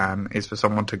a fan is for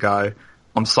someone to go,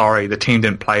 I'm sorry, the team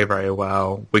didn't play very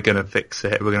well, we're going to fix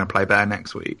it, we're going to play better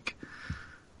next week,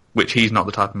 which he's not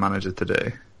the type of manager to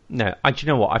do. No, do you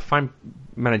know what, I find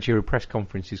managerial press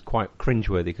conferences quite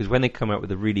cringeworthy because when they come out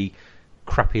with a really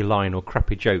crappy line or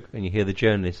crappy joke and you hear the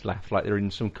journalists laugh like they're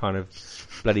in some kind of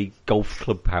bloody golf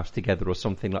clubhouse together or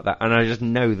something like that, and I just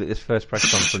know that this first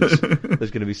press conference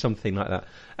there's going to be something like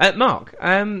that. Mark,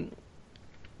 when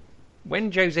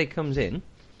Jose comes in,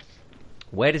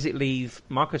 where does it leave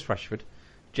Marcus Rashford,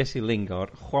 Jesse Lingard,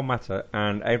 Juan Mata,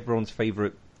 and everyone's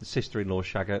favourite sister-in-law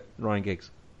shagger, Ryan Giggs?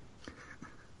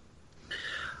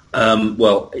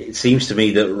 Well, it seems to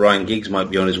me that Ryan Giggs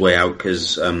might be on his way out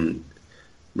because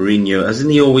Mourinho,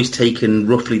 hasn't he always taken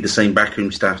roughly the same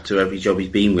backroom staff to every job he's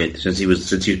been with since he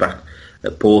was back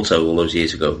at Porto all those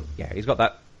years ago? Yeah, he's got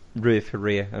that Rui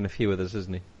Faria and a few others,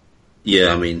 hasn't he?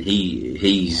 Yeah, I mean,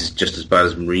 he's just as bad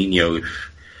as Mourinho.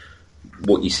 If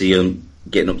what you see him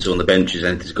getting up to on the bench is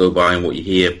anything to go by, and what you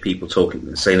hear people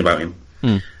saying about him.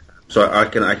 So I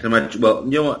can imagine. Well,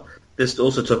 you know what? There's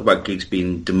also talk about Giggs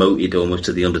being demoted almost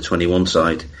to the under-21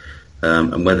 side,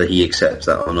 and whether he accepts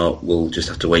that or not, we'll just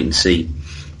have to wait and see.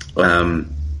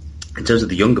 In terms of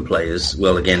the younger players,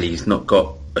 well, again, he's not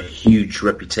got a huge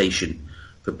reputation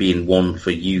for being one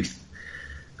for youth.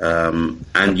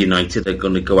 And United are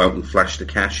going to go out and flash the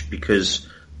cash because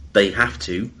they have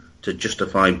to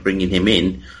justify bringing him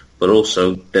in, but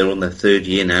also they're on their 3rd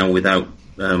year now without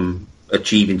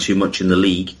achieving too much in the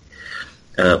league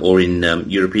or in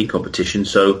European competition.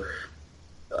 So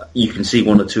you can see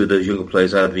one or two of those younger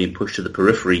players either being pushed to the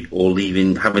periphery or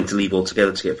having to leave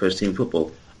altogether to get first-team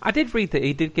football. I did read that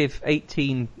he did give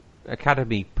 18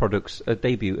 academy products a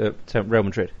debut at Real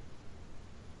Madrid.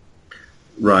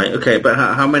 Right, okay, but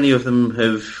how many of them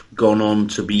have gone on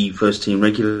to be first-team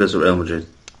regulars at Real Madrid?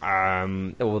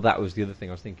 Well, that was the other thing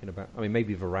I was thinking about. I mean,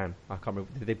 maybe Varane. I can't remember.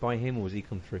 Did they buy him or was he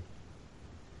come through?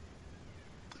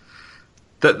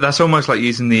 That's almost like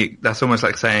that's almost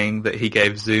like saying that he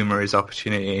gave Zuma his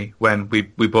opportunity when we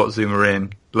bought Zuma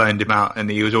in, loaned him out,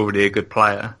 and he was already a good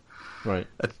player. Right.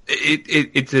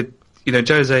 It's a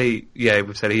Jose,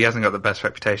 we've said he hasn't got the best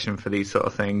reputation for these sort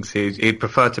of things. He'd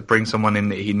prefer to bring someone in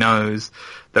that he knows.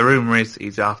 The rumour is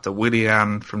he's after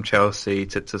Willian from Chelsea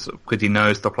because he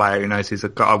knows the player, he knows he's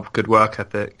got a good work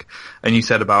ethic. And you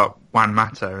said about Juan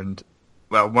Mata, and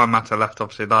Juan Mata left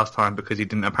obviously last time because he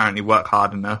didn't apparently work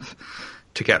hard enough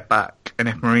to get back. And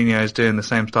if Mourinho is doing the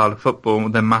same style of football,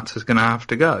 then Mata's going to have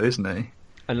to go, isn't he?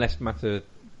 Unless Mata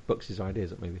bucks his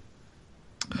ideas up, maybe.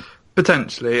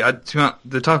 Potentially.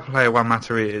 The type of player Juan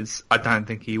Mata is, I don't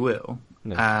think he will.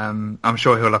 No. I'm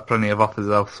sure he'll have plenty of offers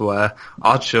elsewhere.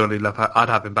 I'd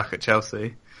have him back at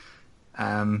Chelsea.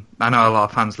 I know a lot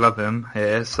of fans love him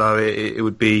here, so it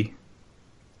would be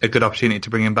a good opportunity to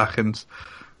bring him back and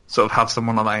sort of have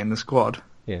someone like that in the squad.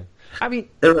 Yeah. I mean,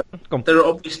 there are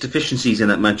obvious deficiencies in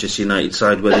that Manchester United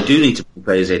side where they do need to put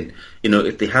players in.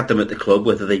 If they had them at the club,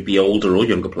 whether they be older or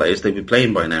younger players, they'd be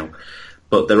playing by now.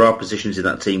 But there are positions in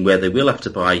that team where they will have to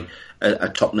buy a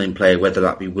top-name player, whether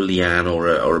that be Willian or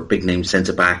a big-name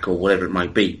centre-back or whatever it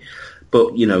might be.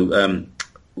 But,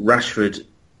 Rashford,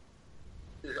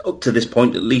 up to this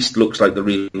point, at least looks like the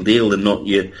real deal and not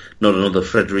another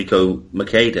Federico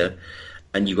Makeda.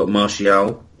 And you've got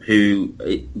Martial, who,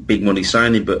 big money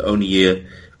signing, but only a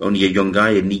young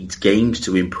guy who needs games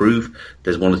to improve.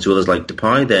 There's one or two others like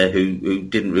Depay there who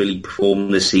didn't really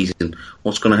perform this season.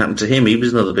 What's going to happen to him? He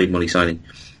was another big money signing.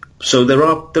 So there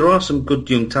are some good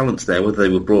young talents there, whether they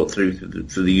were brought through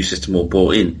the youth system or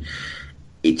brought in.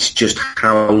 It's just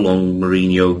how long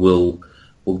Mourinho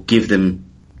will give them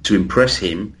to impress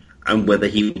him and whether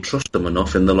he will trust them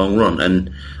enough in the long run.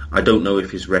 And I don't know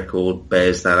if his record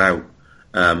bears that out.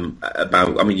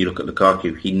 You look at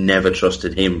Lukaku, he never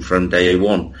trusted him from day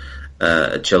one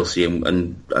at Chelsea,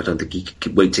 and I don't think he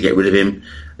could wait to get rid of him.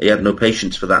 He had no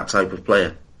patience for that type of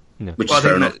player, which is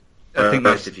fair enough. I think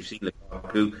that's... if you've seen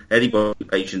Lukaku, anybody's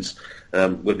patience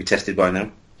will be tested by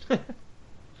now.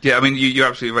 Yeah, I mean, you're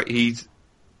absolutely right. He's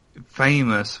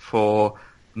famous for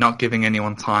not giving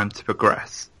anyone time to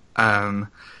progress.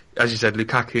 As you said,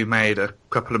 Lukaku made a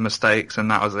couple of mistakes, and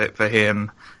that was it for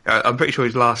him. I'm pretty sure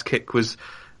his last kick was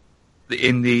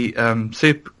in the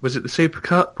was it the Super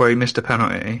Cup where he missed a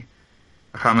penalty?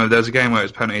 I can't remember. There was a game where it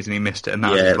was penalties and he missed it, and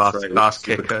that was his last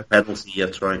kick. Penalty,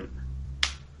 that's right.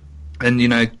 And you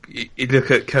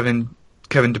look at Kevin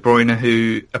De Bruyne,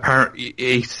 who apparently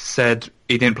he said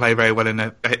he didn't play very well in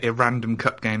a random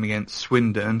cup game against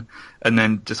Swindon, and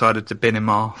then decided to bin him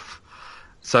off.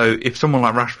 So if someone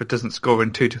like Rashford doesn't score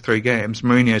in 2 to 3 games,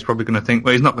 Mourinho is probably going to think,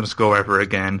 well, he's not going to score ever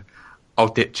again. I'll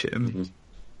ditch him.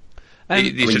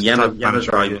 Mm-hmm.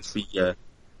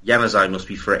 Januzaj must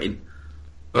be fretting.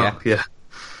 Yeah.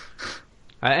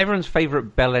 Everyone's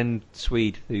favourite bell-end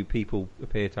Swede, who people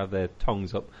appear to have their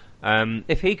tongues up.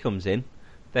 If he comes in,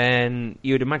 then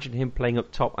you would imagine him playing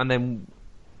up top, and then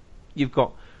you've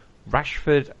got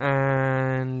Rashford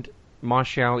and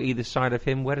Martial either side of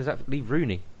him. Where does that leave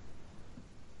Rooney?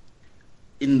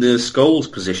 In the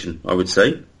Scholes position, I would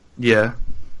say. Yeah.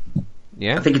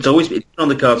 Yeah. I think it's been on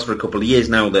the cards for a couple of years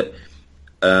now that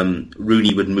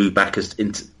Rooney would move back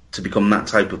to become that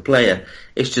type of player.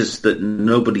 It's just that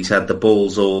nobody's had the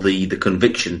balls or the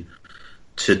conviction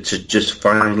to just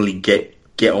finally get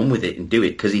on with it and do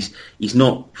it, because he's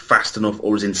not fast enough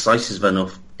or as incisive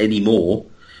enough anymore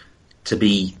to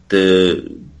be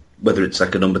whether it's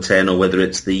like a number 10 or whether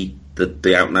it's the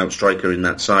out and out striker in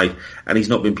that side, and he's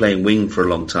not been playing wing for a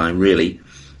long time really.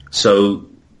 So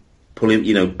pull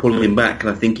him back, and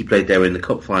I think he played there in the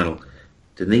cup final,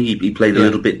 didn't he? He played a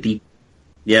little bit deep,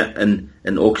 and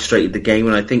orchestrated the game,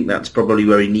 and I think that's probably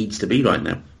where he needs to be right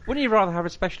now. Wouldn't you rather have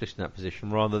a specialist in that position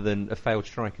rather than a failed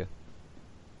striker?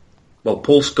 Well,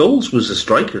 Paul Scholes was a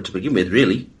striker to begin with,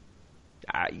 really.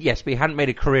 Yes, but he hadn't made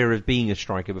a career of being a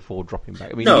striker before dropping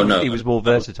back. I mean, he was more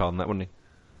versatile than that, wasn't he?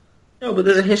 No, but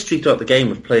there's a history throughout the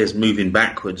game of players moving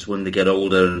backwards when they get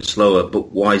older and slower,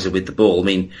 but wiser with the ball. I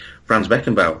mean, Franz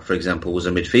Beckenbauer, for example, was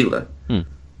a midfielder.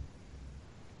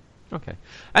 Okay.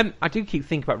 I do keep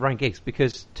thinking about Ryan Giggs,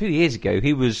 because 2 years ago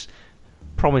he was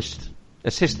promised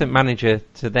assistant manager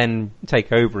to then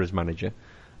take over as manager.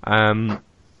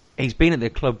 He's been at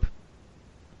the club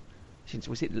since,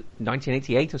 was it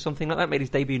 1988 or something like that? Made his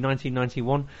debut in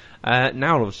 1991.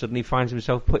 Now all of a sudden he finds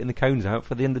himself putting the cones out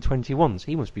for the under-21s.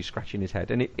 He must be scratching his head,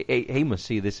 and he must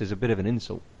see this as a bit of an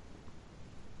insult.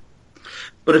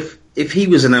 But if he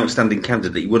was an outstanding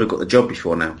candidate, he would have got the job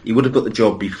before now. He would have got the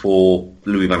job before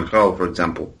Louis van Gaal, for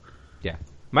example. Yeah.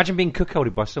 Imagine being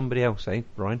cuckolded by somebody else,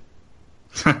 Brian?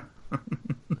 So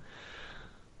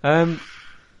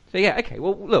yeah, okay.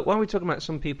 Well, look, while we're talking about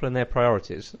some people and their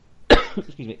priorities,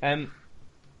 excuse me,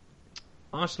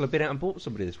 Arsenal have been out and bought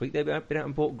somebody this week. They've been out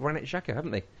and bought Granit Xhaka,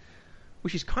 haven't they?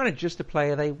 which is kind of just the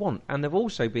player they want. And they've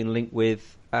also been linked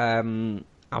with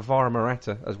Alvaro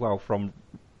Morata as well from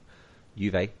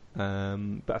Juve.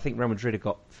 But I think Real Madrid have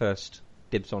got first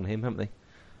dibs on him, haven't they?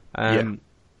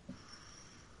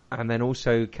 And then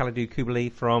also Kalidou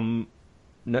Koulibaly from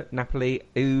Napoli,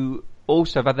 who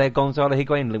also have had their Gonzalo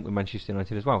Higuain linked with Manchester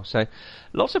United as well. So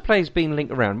lots of players being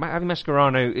linked around. Javi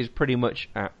Mascherano is pretty much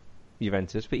at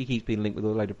Juventus, but he keeps being linked with a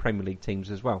load of Premier League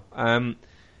teams as well.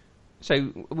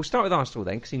 So we'll start with Arsenal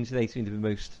then, because they seem to be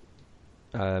most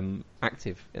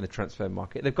active in the transfer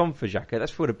market. They've gone for Xhaka.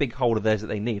 That's filled a big hole of theirs that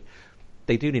they need.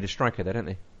 They do need a striker there, don't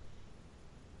they?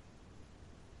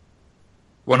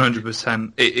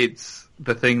 100%. It's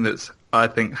the thing that's, I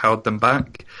think, held them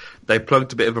back. They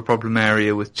plugged a bit of a problem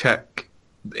area with Cech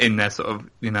in their sort of,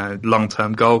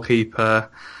 long-term goalkeeper.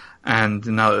 And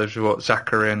now that there's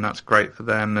Xhaka in, that's great for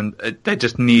them. And they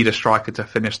just need a striker to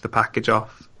finish the package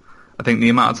off. I think the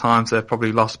amount of times they've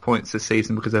probably lost points this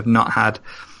season because they've not had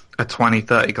a 20,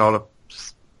 30 goal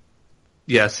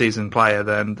season player,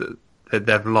 then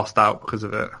they've lost out because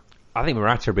of it. I think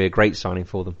Morata would be a great signing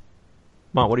for them.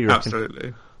 Mark, what do you reckon?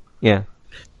 Absolutely. Yeah.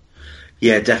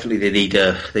 Yeah, definitely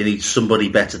they need somebody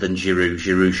better than Giroud.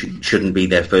 Giroud shouldn't be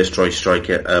their first choice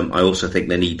striker. I also think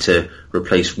they need to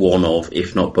replace one of,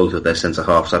 if not both of their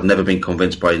centre-halves. I've never been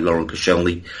convinced by Laurent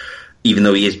Koscielny, even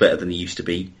though he is better than he used to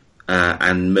be.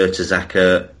 And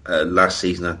Mertesacker, last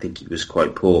season I think he was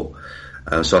quite poor.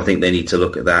 So I think they need to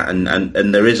look at that.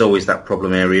 And there is always that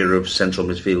problem area of central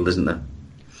midfield, isn't there?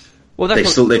 Well, they've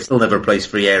still never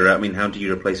replaced Vieira. I mean, how do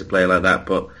you replace a player like that?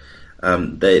 But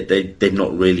they've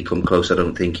not really come close, I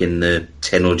don't think, in the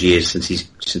 10 odd years since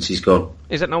he's gone.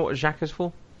 Is that not what Xhaka's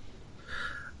for?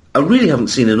 I really haven't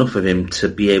seen enough of him to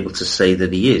be able to say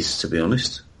that he is, to be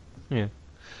honest. Yeah.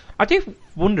 I do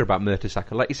wonder about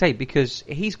Mertesacker, like you say, because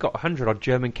he's got 100 odd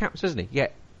German caps, hasn't he?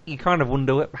 Yet you kind of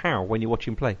wonder how when you watch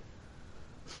him play.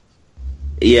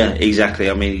 Yeah,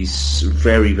 exactly. I mean, he's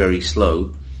very, very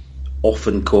slow,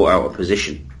 often caught out of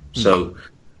position. So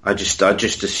I just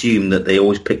assume that they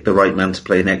always pick the right man to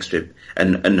play next to him,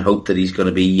 and hope that he's going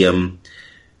to be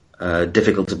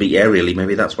difficult to beat aerially.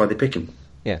 Maybe that's why they pick him.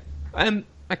 Yeah.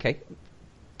 Okay.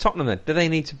 Tottenham then, do they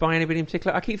need to buy anybody in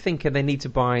particular? I keep thinking they need to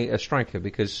buy a striker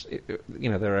because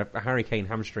they're a Harry Kane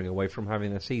hamstring away from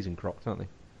having their season cropped, aren't they?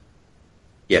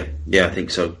 Yeah, I think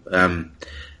so. On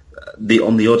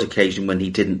the odd occasion when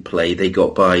he didn't play, they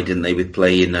got by, didn't they, with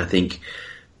playing, I think,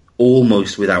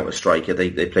 almost without a striker.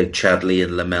 They played Chadley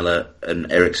and Lamela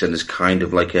and Ericsson as kind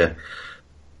of like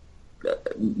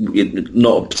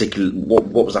not a particular, what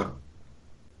was that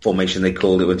formation they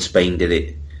called it when Spain did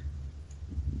it?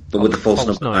 But with the false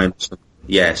number 9.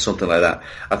 Yeah, something like that.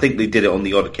 I think they did it on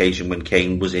the odd occasion when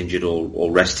Kane was injured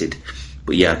or rested.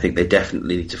 But yeah, I think they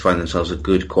definitely need to find themselves a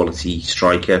good quality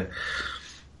striker.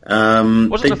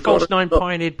 Wasn't the false 9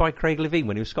 pioneered by Craig Levein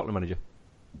when he was Scotland manager?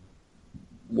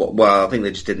 Well, I think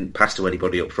they just didn't pass to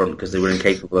anybody up front because they were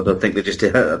incapable. I don't think they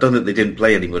didn't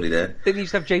play anybody there. Didn't they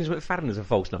used to have James McFadden as a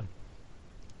false 9?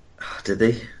 Did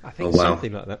they? I think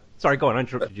something like that. Sorry, go on, I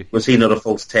interrupted you. Was he not a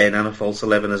false 10 and a false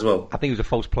 11 as well? I think he was a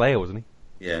false player, wasn't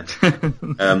he? Yeah.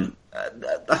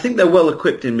 I think they're well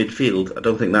equipped in midfield. I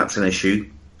don't think that's an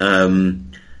issue.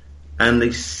 And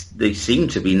they seem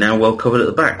to be now well covered at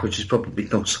the back, which is probably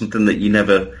not something that you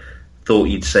never thought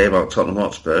you'd say about Tottenham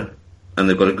Hotspur. And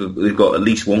they've got at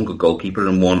least one good goalkeeper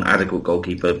and one adequate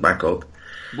goalkeeper back up.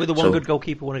 Will the one good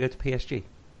goalkeeper want to go to PSG?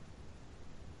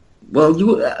 Well,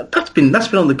 that's been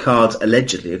on the cards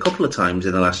allegedly a couple of times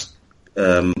in the last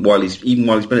while he's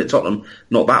been at Tottenham,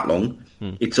 not that long.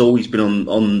 It's always been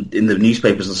on in the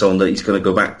newspapers and so on that he's going to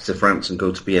go back to France and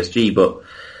go to PSG, but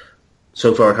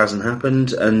so far it hasn't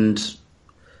happened. And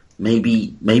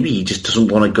maybe he just doesn't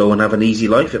want to go and have an easy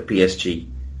life at PSG.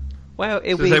 Well,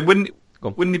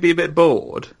 wouldn't he be a bit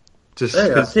bored?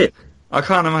 That's it. I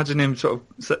can't imagine him sort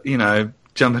of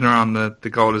jumping around the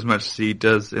goal as much as he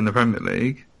does in the Premier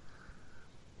League.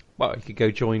 Well, he could go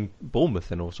join Bournemouth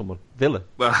then or someone. Villa.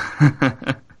 Well,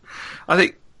 I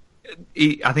think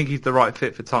he's the right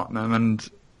fit for Tottenham, and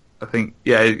I think,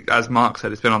 as Mark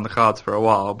said, it's been on the cards for a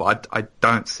while, but I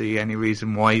don't see any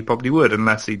reason why he probably would,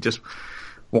 unless he just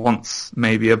wants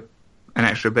maybe an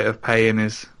extra bit of pay in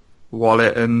his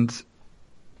wallet and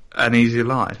an easier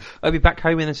life. He'll be back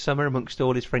home in the summer amongst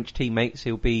all his French teammates.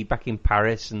 He'll be back in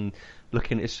Paris and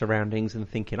looking at his surroundings and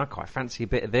thinking, I quite fancy a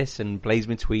bit of this. And Blaise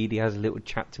Matuidi has a little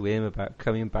chat to him about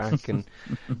coming back, and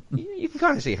you can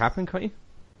kind of see it happen, can't you?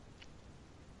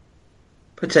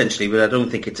 Potentially, but I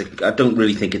don't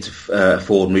really think it's a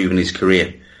forward move in his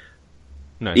career.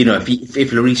 No.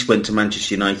 If Lloris went to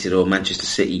Manchester United or Manchester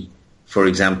City, for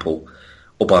example,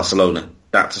 or Barcelona,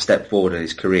 that's a step forward in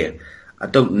his career. I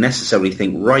don't necessarily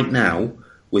think right now,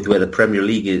 with where the Premier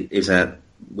League is at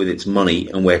with its money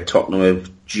and where Tottenham have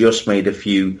just made a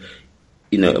few,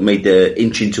 made the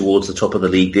inching towards the top of the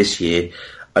league this year,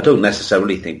 I don't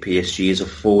necessarily think PSG is a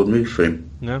forward move for him.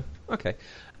 No? Okay.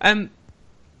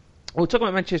 We'll talk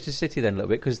about Manchester City then a little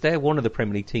bit, because they're one of the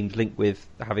Premier League teams linked with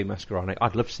Javi Mascherano.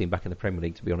 I'd love to see him back in the Premier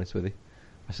League, to be honest with you.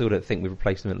 I still don't think we've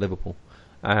replaced him at Liverpool.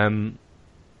 What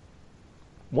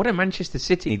do Manchester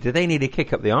City need? Do they need a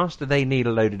kick up the arse? Do they need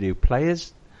a load of new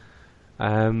players?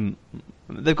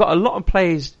 They've got a lot of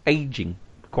players aging,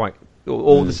 quite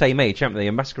all the same age, haven't they?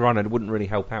 And Mascherano wouldn't really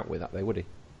help out with that, though, would he?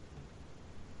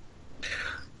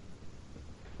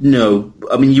 No,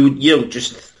 I mean you don't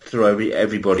just throw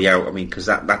everybody out. I mean, because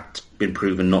that's been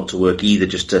proven not to work either.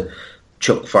 Just to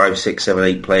chuck 5, 6, 7,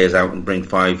 8 players out and bring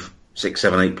 5, 6,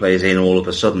 7, 8 players in all of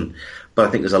a sudden. But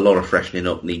I think there's a lot of freshening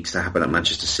up needs to happen at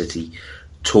Manchester City.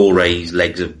 Touré's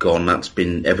legs have gone. That's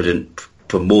been evident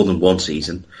for more than one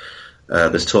season.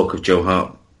 There's talk of Joe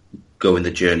Hart going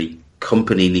the journey.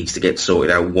 Company needs to get sorted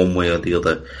out one way or the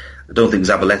other. I don't think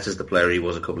Zabaleta's the player he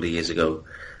was a couple of years ago.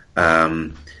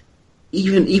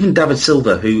 Even David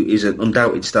Silva, who is an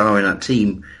undoubted star in that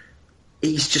team,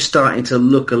 he's just starting to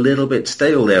look a little bit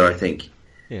stale there, I think.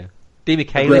 Yeah. Di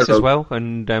Michaelis as well.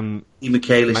 And Di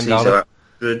Michaelis, he's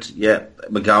good. Yeah.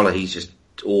 Mangala, he's just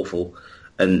awful.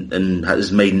 And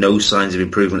has made no signs of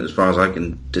improvement as far as I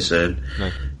can discern.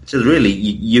 No. So really,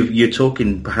 you're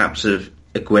talking perhaps of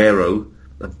Aguero.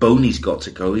 Boney's got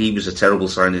to go. He was a terrible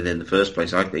signing in the first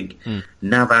place, I think.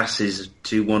 Navas is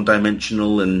too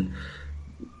one-dimensional, and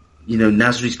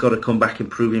Nasri's got to come back and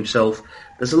prove himself.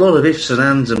 There's a lot of ifs and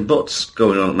ands and buts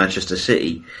going on at Manchester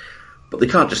City, but they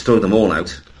can't just throw them all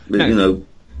out. No.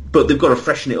 But they've got to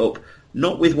freshen it up.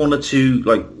 Not with one or two,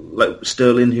 like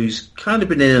Sterling, who's kind of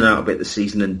been in and out a bit this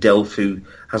season, and Delph, who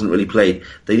hasn't really played.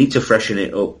 They need to freshen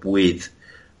it up with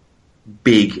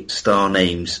big star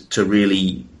names to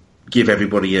really give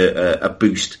everybody a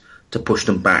boost to push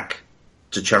them back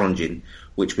to challenging,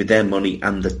 which with their money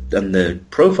and the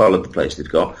profile of the players they've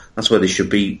got, that's where they should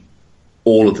be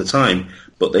all of the time,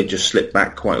 but they just slipped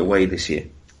back quite a way this year.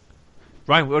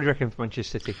 Ryan, what do you reckon for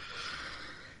Manchester City?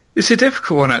 It's a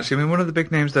difficult one, actually. I mean, one of the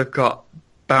big names they've got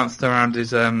bounced around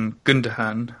is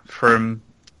Gundogan from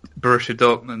Borussia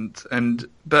Dortmund.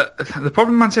 But the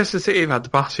problem Manchester City have had the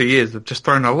past few years, they've just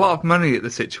thrown a lot of money at the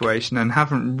situation and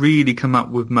haven't really come up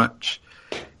with much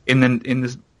for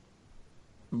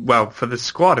the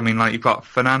squad. I mean, like, you've got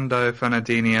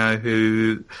Fernandinho,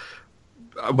 who,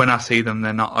 when I see them,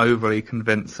 they're not overly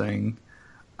convincing.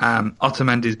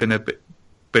 Otamendi's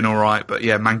been all right, but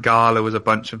yeah, Mangala was a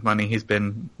bunch of money. He's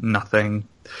been nothing.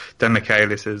 Di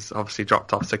Michaelis has obviously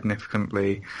dropped off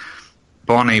significantly.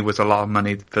 Bonny was a lot of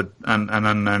money for an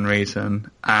unknown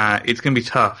reason. It's going to be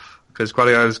tough because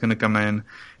Guardiola's going to come in.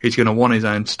 He's going to want his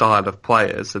own style of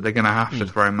players, so they're going to have to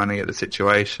throw money at the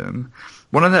situation.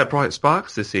 One of their bright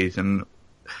sparks this season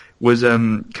was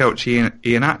coach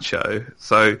Iheanacho.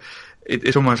 So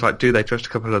it's almost like, do they trust a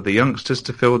couple of the youngsters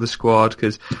to fill the squad?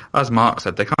 Because, as Mark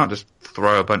said, they can't just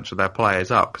throw a bunch of their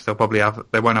players up because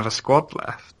they won't have a squad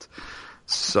left.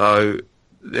 So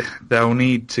they'll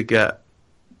need to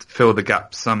fill the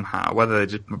gaps somehow, whether they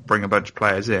just bring a bunch of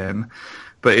players in.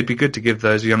 But it'd be good to give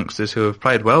those youngsters who have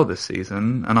played well this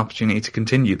season an opportunity to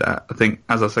continue that. I think,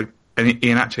 as I said,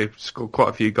 Iheanacho scored quite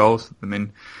a few goals for them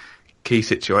in key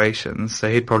situations, so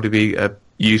he'd probably be a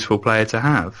useful player to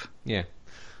have. Yeah.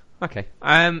 Okay.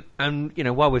 And,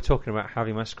 while we're talking about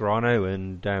Javi Mascherano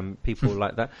and people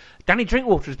like that, Danny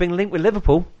Drinkwater has been linked with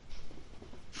Liverpool.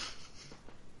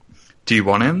 Do you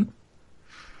want him?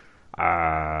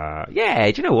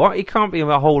 Yeah, do you know what? He can't be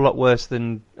a whole lot worse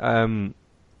than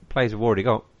players we've already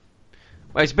got.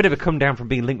 Well, it's a bit of a come down from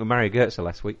being linked with Mario Götze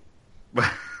last week.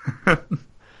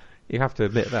 You have to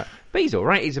admit that. But he's all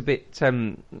right. He's a bit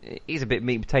meat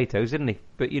and potatoes, isn't he?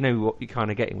 But you know what you're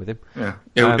kind of getting with him. Yeah,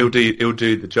 he'll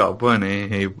do the job, won't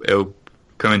he? He'll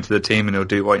come into the team and he'll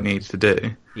do what he needs to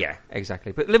do. Yeah,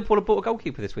 exactly. But Liverpool have bought a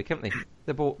goalkeeper this week, haven't they?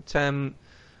 They bought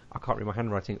I can't read my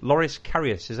handwriting. Loris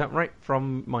Karius, is that right?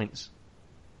 From Mainz.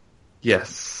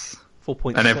 Yes. 4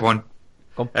 points. And everyone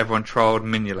trolled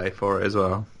Mignolet for it as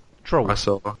well. Troll? I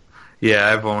saw. Yeah,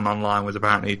 everyone online was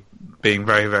apparently being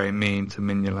very, very mean to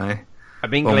Mignolet.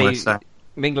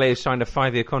 Mignolet has signed a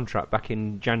 5-year contract back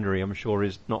in January. I'm sure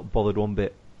is not bothered one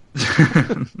bit.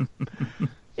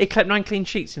 He kept 9 clean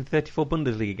sheets in 34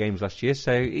 Bundesliga games last year,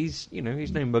 so he's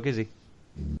no mug, is he?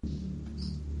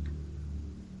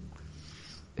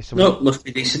 No, must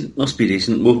be decent.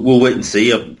 We'll wait and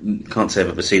see. I can't say I've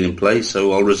ever seen him play,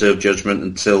 so I'll reserve judgment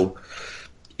until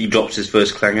he drops his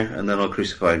first clanger, and then I'll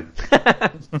crucify him.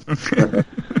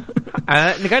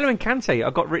 N'Golo Kante, I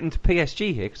got written to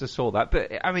PSG here because I saw that,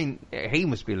 but I mean, he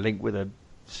must be linked with a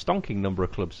stonking number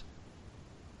of clubs.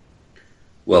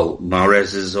 Well,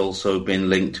 Mahrez has also been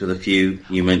linked with a few.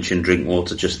 You mentioned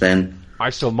Drinkwater just then. I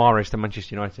saw Mahrez to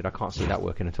Manchester United. I can't see that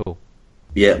working at all.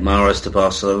 Yeah, Mahrez to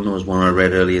Barcelona was one I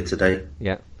read earlier today.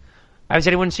 Yeah. Has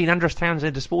anyone seen Andros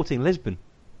Townsend to Sporting Lisbon?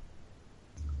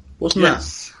 Wasn't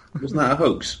that a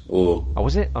hoax? Or Oh,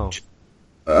 was it? Oh.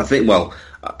 I think, well,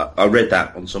 I read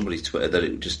that on somebody's Twitter that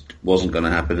it just wasn't going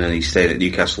to happen and he stayed at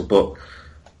Newcastle, but,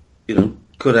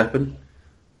 could happen.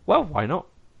 Well, why not?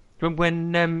 Remember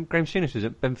when Graham Souness was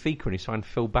at Benfica and he signed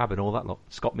Phil Babb and all that lot?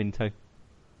 Scott Minto.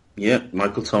 Yeah,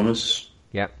 Michael Thomas.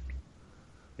 Yeah.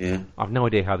 Yeah. I've no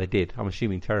idea how they did. I'm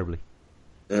assuming terribly.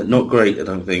 Not great, I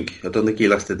don't think. I don't think he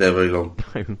lasted there very long.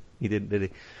 No, he didn't, did he?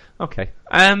 Okay.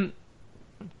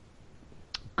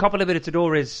 Couple of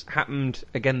Libertadores happened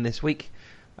again this week.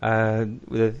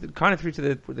 With kind of through to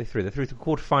they're through to the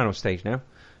quarter-final stage now.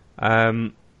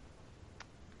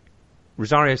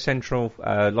 Rosario Central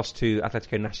lost to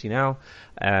Atletico Nacional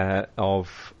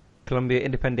of Colombia.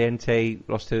 Independiente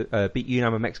beat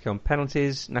UNAM of Mexico on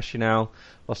penalties. Nacional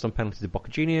lost on penalties to Boca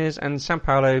Juniors, and Sao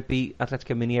Paulo beat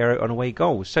Atletico Mineiro on away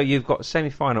goals. So you've got a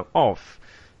semi-final of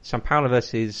Sao Paulo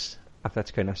versus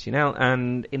Atletico Nacional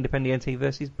and Independiente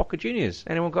versus Boca Juniors.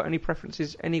 Anyone got any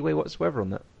preferences any way whatsoever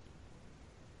on that?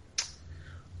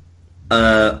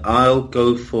 I'll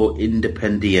go for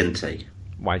Independiente.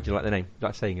 Why do you like the name? Do you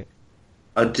like saying it?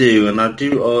 I do, and I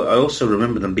also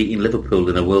remember them beating Liverpool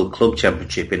in a World Club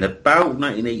Championship in about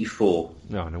 1984.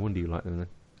 No wonder you like them then.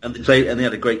 And they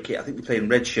had a great kit. I think they played in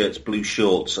red shirts, blue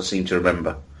shorts. I seem to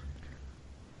remember.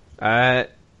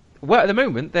 Well, at the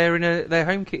moment their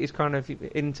home kit is kind of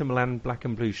Inter Milan black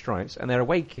and blue stripes, and their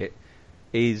away kit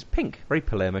is pink, very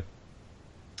Palermo.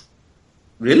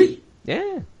 Really?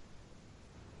 Yeah.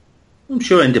 I'm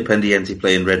sure Independiente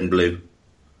play in red and blue.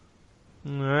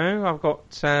 No, I've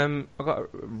got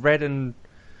red and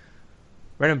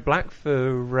black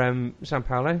for Sao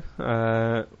Paulo.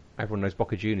 Everyone knows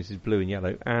Boca Juniors is blue and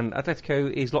yellow, and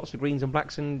Atletico is lots of greens and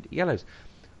blacks and yellows.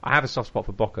 I have a soft spot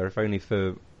for Boca, if only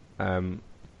for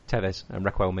Tevez and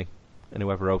Riquelme and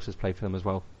whoever else has played for them as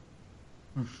well.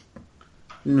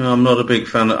 No, I'm not a big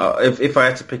fan. If I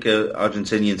had to pick an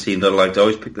Argentinian team that I liked, I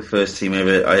always pick the first team I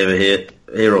ever hear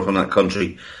of in that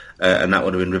country, and that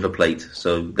would have been River Plate.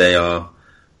 So they are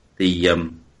the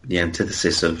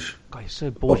antithesis of. God, you're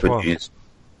so bourgeois.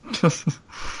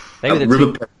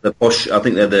 River Plate, the posh. I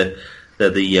think they're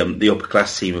the upper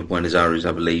class team of Buenos Aires,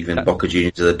 I believe, and Boca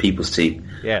Juniors are the people's team.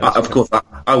 Yeah, of course,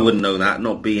 I wouldn't know that,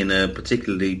 not being a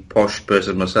particularly posh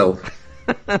person myself.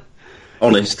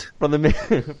 Honest. From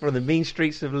the mean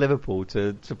streets of Liverpool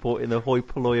to supporting the hoi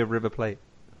polloi of River Plate.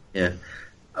 Yeah.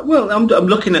 Well, I'm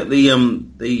looking at the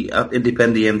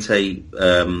Independiente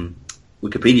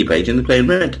Wikipedia page, and they're playing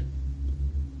red.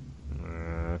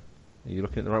 Are you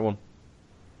looking at the right one?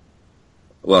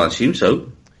 Well, I assume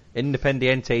so.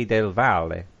 Independiente del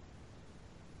Valle.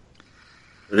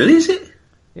 Really, is it?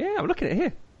 Yeah, I'm looking at it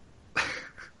here.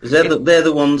 Is that they're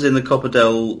the ones in the Copa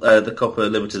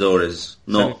Libertadores?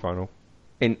 Semi-final.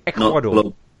 In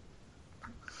Ecuador.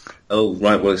 Oh,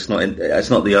 right. Well, it's not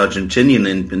the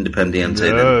Argentinian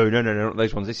Independiente. No, not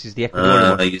those ones. This is the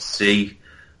Ecuadorian one. You see,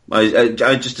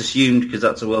 I just assumed because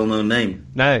that's a well-known name.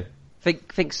 No,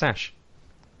 think Sash.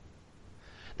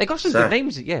 They got some good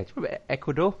names. Yeah, do you remember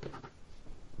Ecuador?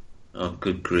 Oh,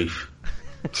 good grief!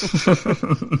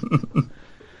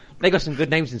 They got some good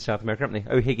names in South America, haven't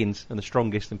they? O'Higgins and the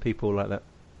Strongest and people like that.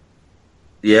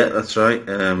 Yeah, that's right.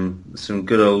 Some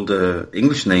good old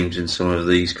English names in some of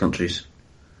these countries.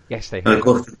 Yes, they have. And of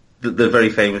course, the very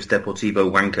famous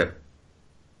Deportivo Wanka.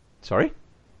 Sorry?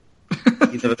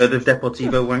 You've never heard of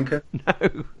Deportivo Wanka?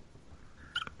 No.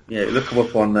 Yeah, look them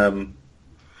up on...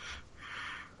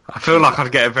 I feel like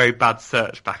I'd get a very bad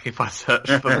search back if I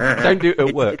searched for them. Don't do it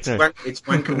at work. It's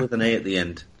Wanka with an A at the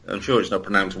end. I'm sure it's not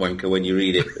pronounced Wanka when you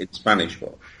read it in Spanish.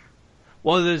 But...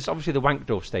 Well, there's obviously the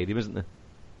Wankdorf Stadium, isn't there?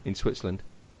 In Switzerland.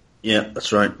 Yeah,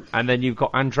 that's right. And then you've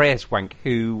got Andreas Wank,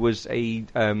 who was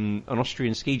an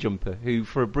Austrian ski jumper, who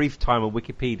for a brief time on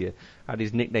Wikipedia had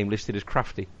his nickname listed as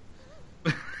Crafty.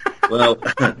 Well,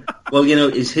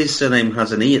 his surname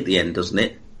has an E at the end, doesn't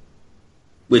it?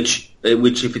 Which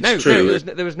if it's true... No,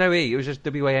 there was no E, it was just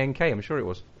W-A-N-K, I'm sure it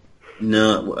was.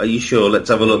 No, are you sure? Let's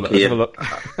have a look here. Have a look.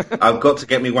 I've got to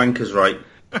get me wankers right.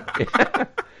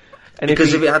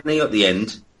 Because if it had an E at the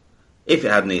end,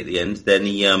 then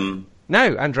he...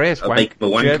 No, Andreas Wank. Make him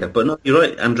a wanker. But no, you're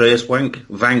right, Andreas Wank.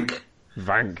 Vank.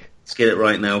 Vank. Let's get it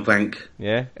right now, Vank.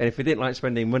 Yeah, and if he didn't like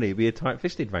spending money, he'd be a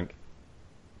tight-fisted Vank.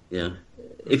 Yeah.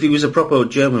 If he was a proper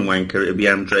German wanker, it'd be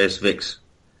Andreas Wicks.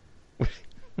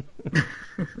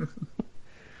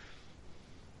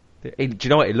 Do you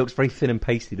know what? It looks very thin and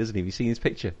pasty, doesn't he? Have you seen his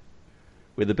picture?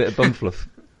 With a bit of bum fluff.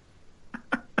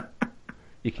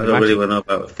 You can I don't really want to know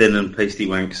about thin and pasty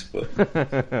wanks, but...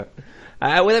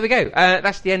 well, there we go.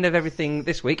 That's the end of everything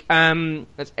this week.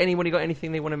 Has anybody got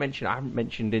anything they want to mention? I haven't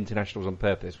mentioned internationals on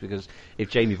purpose, because if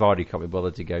Jamie Vardy can't be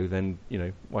bothered to go, then,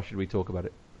 why should we talk about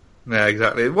it? Yeah,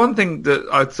 exactly. One thing that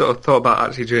I sort of thought about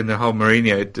actually during the whole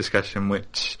Mourinho discussion,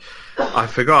 which I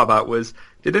forgot about, was,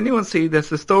 did anyone see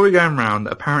there's a story going around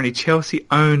that apparently Chelsea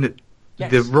own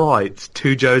the rights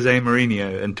to Jose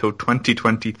Mourinho until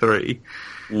 2023,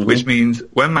 which means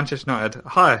when Manchester United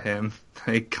hire him,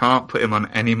 they can't put him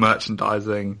on any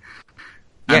merchandising,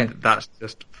 and that's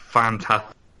just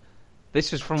fantastic.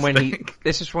 This is from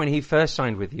when he first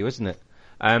signed with you, isn't it?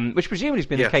 Which presumably has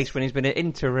been the case when he's been at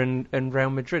Inter and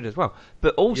Real Madrid as well.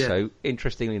 But also,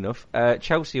 interestingly enough,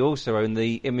 Chelsea also own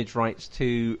the image rights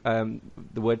to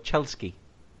the word Chelsea.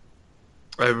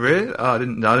 Oh really? Oh, I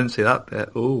didn't see that bit.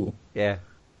 Ooh. Yeah.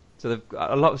 So they've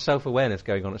got a lot of self-awareness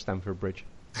going on at Stamford Bridge.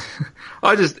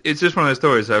 It's just one of those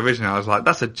stories that originally I was like,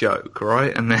 that's a joke,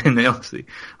 right? And then obviously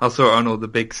I saw it on all the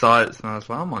big sites and I was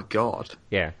like, oh my god.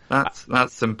 Yeah.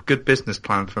 That's some good business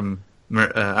plan from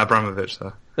Abramovich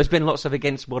there. There's been lots of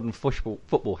against modern football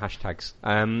hashtags.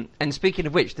 And speaking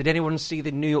of which, did anyone see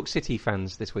the New York City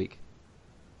fans this week?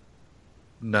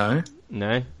 No.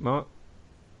 No? Mark?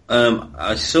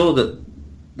 I saw that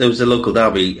there was a local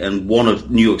derby and one of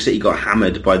New York City got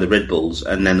hammered by the Red Bulls,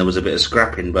 and then there was a bit of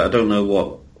scrapping, but I don't know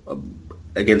what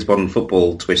against modern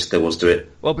football twist there was to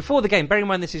it. Well, before the game, bearing in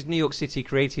mind this is New York City,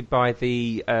 created by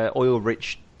the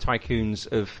oil-rich tycoons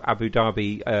of Abu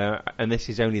Dhabi, and this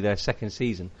is only their second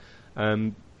season.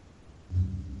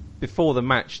 Before the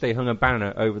match, they hung a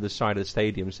banner over the side of the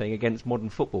stadium saying against modern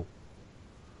football.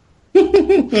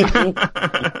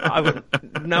 I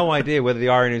have no idea whether the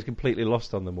irony is completely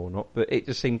lost on them or not, but it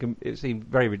just seemed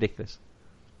very ridiculous.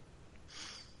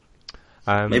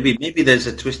 Maybe there's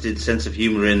a twisted sense of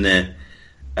humour in there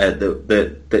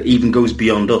that even goes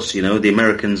beyond us. The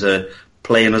Americans are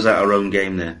playing us at our own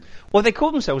game there. Well, they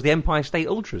call themselves the Empire State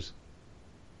Ultras.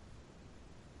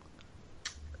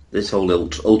 This whole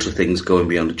ultra thing's going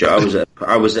beyond a joke.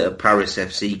 I was at a Paris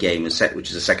FC game, which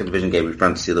is a second division game in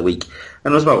France the other week, and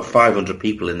there was about 500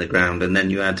 people in the ground, and then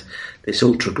you had this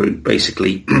ultra group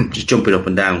basically just jumping up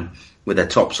and down with their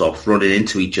tops off, running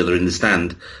into each other in the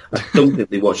stand. I don't think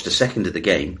they watched a second of the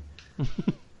game.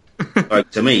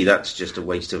 To me, that's just a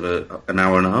waste of an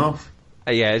hour and a half.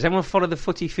 Yeah, has anyone followed the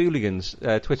Footy Fooligans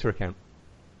Twitter account?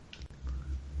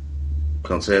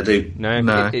 Can't say I do.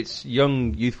 No. It's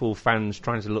young, youthful fans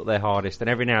trying to look their hardest, and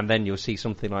every now and then you'll see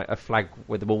something like a flag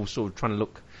with them all sort of trying to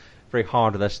look very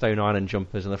hard at their Stone Island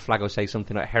jumpers, and the flag will say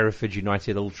something like Hereford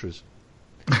United Ultras.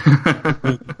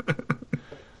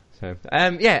 So,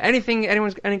 anything?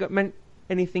 Anyone's got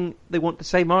anything they want to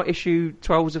say? Mark, issue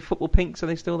 12s of Football Pinks, are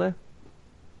they still there?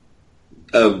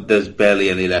 Oh, there's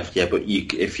barely any left, but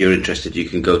if you're interested, you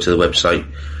can go to the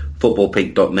website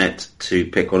footballpink.net to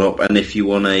pick one up, and if you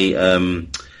want a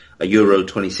Euro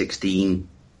 2016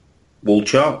 wall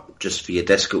chart just for your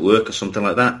desk at work or something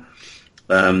like that,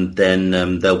 then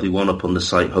there'll be one up on the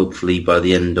site hopefully by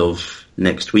the end of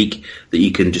next week that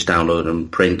you can just download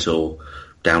and print, or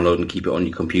download and keep it on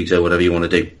your computer, whatever you want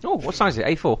to do. Oh, what size is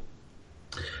it? A4?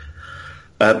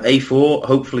 A4,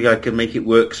 hopefully I can make it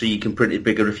work so you can print it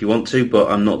bigger if you want to,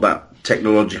 but I'm not that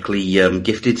technologically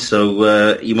gifted,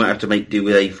 so you might have to make do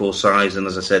with A4 size, and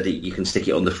as I said, you can stick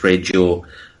it on the fridge or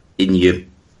in your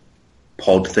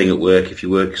pod thing at work if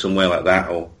you work somewhere like that,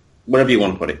 or wherever you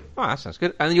want to put it. Oh, that sounds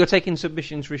good. And you're taking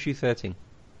submissions for issue 13?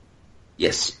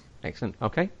 Yes. Excellent,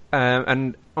 okay.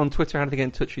 And on Twitter, how do they get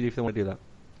in touch with you if they want to do that?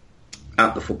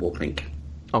 At the Football Pink.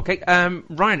 Okay,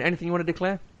 Ryan, anything you want to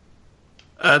declare?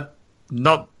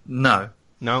 No. No?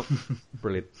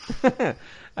 Brilliant.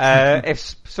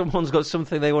 If someone's got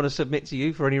something they want to submit to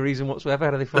you for any reason whatsoever,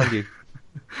 how do they find you?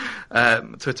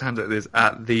 Twitter handle is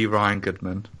at the Ryan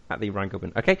Goodman. At the Ryan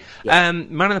Goodman. Okay. Yeah.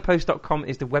 manonthepost.com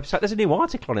is the website. There's a new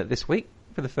article on it this week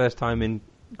for the first time in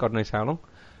God knows how long.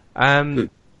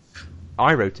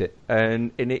 I wrote it,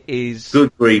 and it is...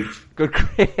 Good grief. Good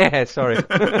grief. Yeah, sorry.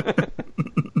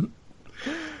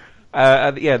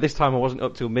 This time I wasn't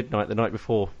up till midnight the night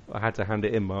before. I had to hand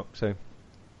it in, Mark. So,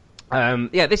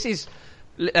 this is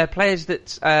players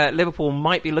that Liverpool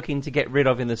might be looking to get rid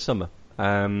of in the summer.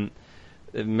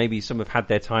 Maybe some have had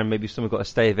their time. Maybe some have got a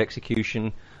stay of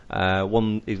execution.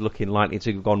 One is looking likely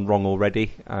to have gone wrong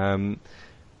already.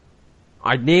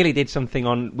 I nearly did something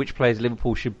on which players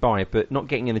Liverpool should buy, but not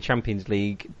getting in the Champions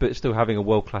League, but still having a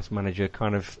world-class manager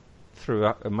kind of threw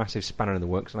up a massive spanner in the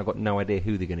works, and I've got no idea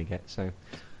who they're going to get, so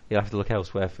you'll have to look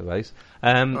elsewhere for those.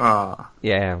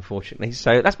 Yeah, unfortunately.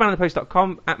 So that's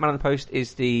manonthepost.com. At Man on the Post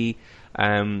is the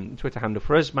Twitter handle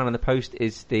for us. Man on the Post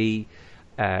is the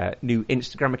new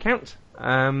Instagram account.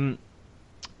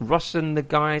 Ross and the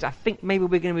guys, I think maybe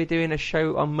we're going to be doing a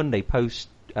show on Monday post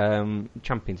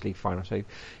Champions League final, so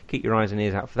keep your eyes and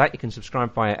ears out for that. You can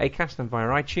subscribe via Acast and via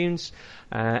iTunes.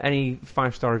 Any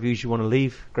 5-star reviews you want to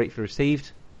leave, gratefully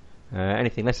received.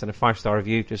 Anything less than a 5-star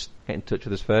review, just get in touch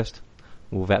with us first.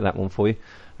 We'll vet that one for you.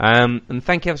 And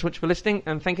thank you ever so much for listening,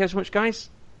 and thank you ever so much, guys.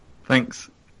 Thanks.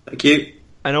 Thank you.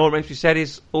 And all that remains to be said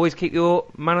is always keep your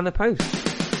man on the post.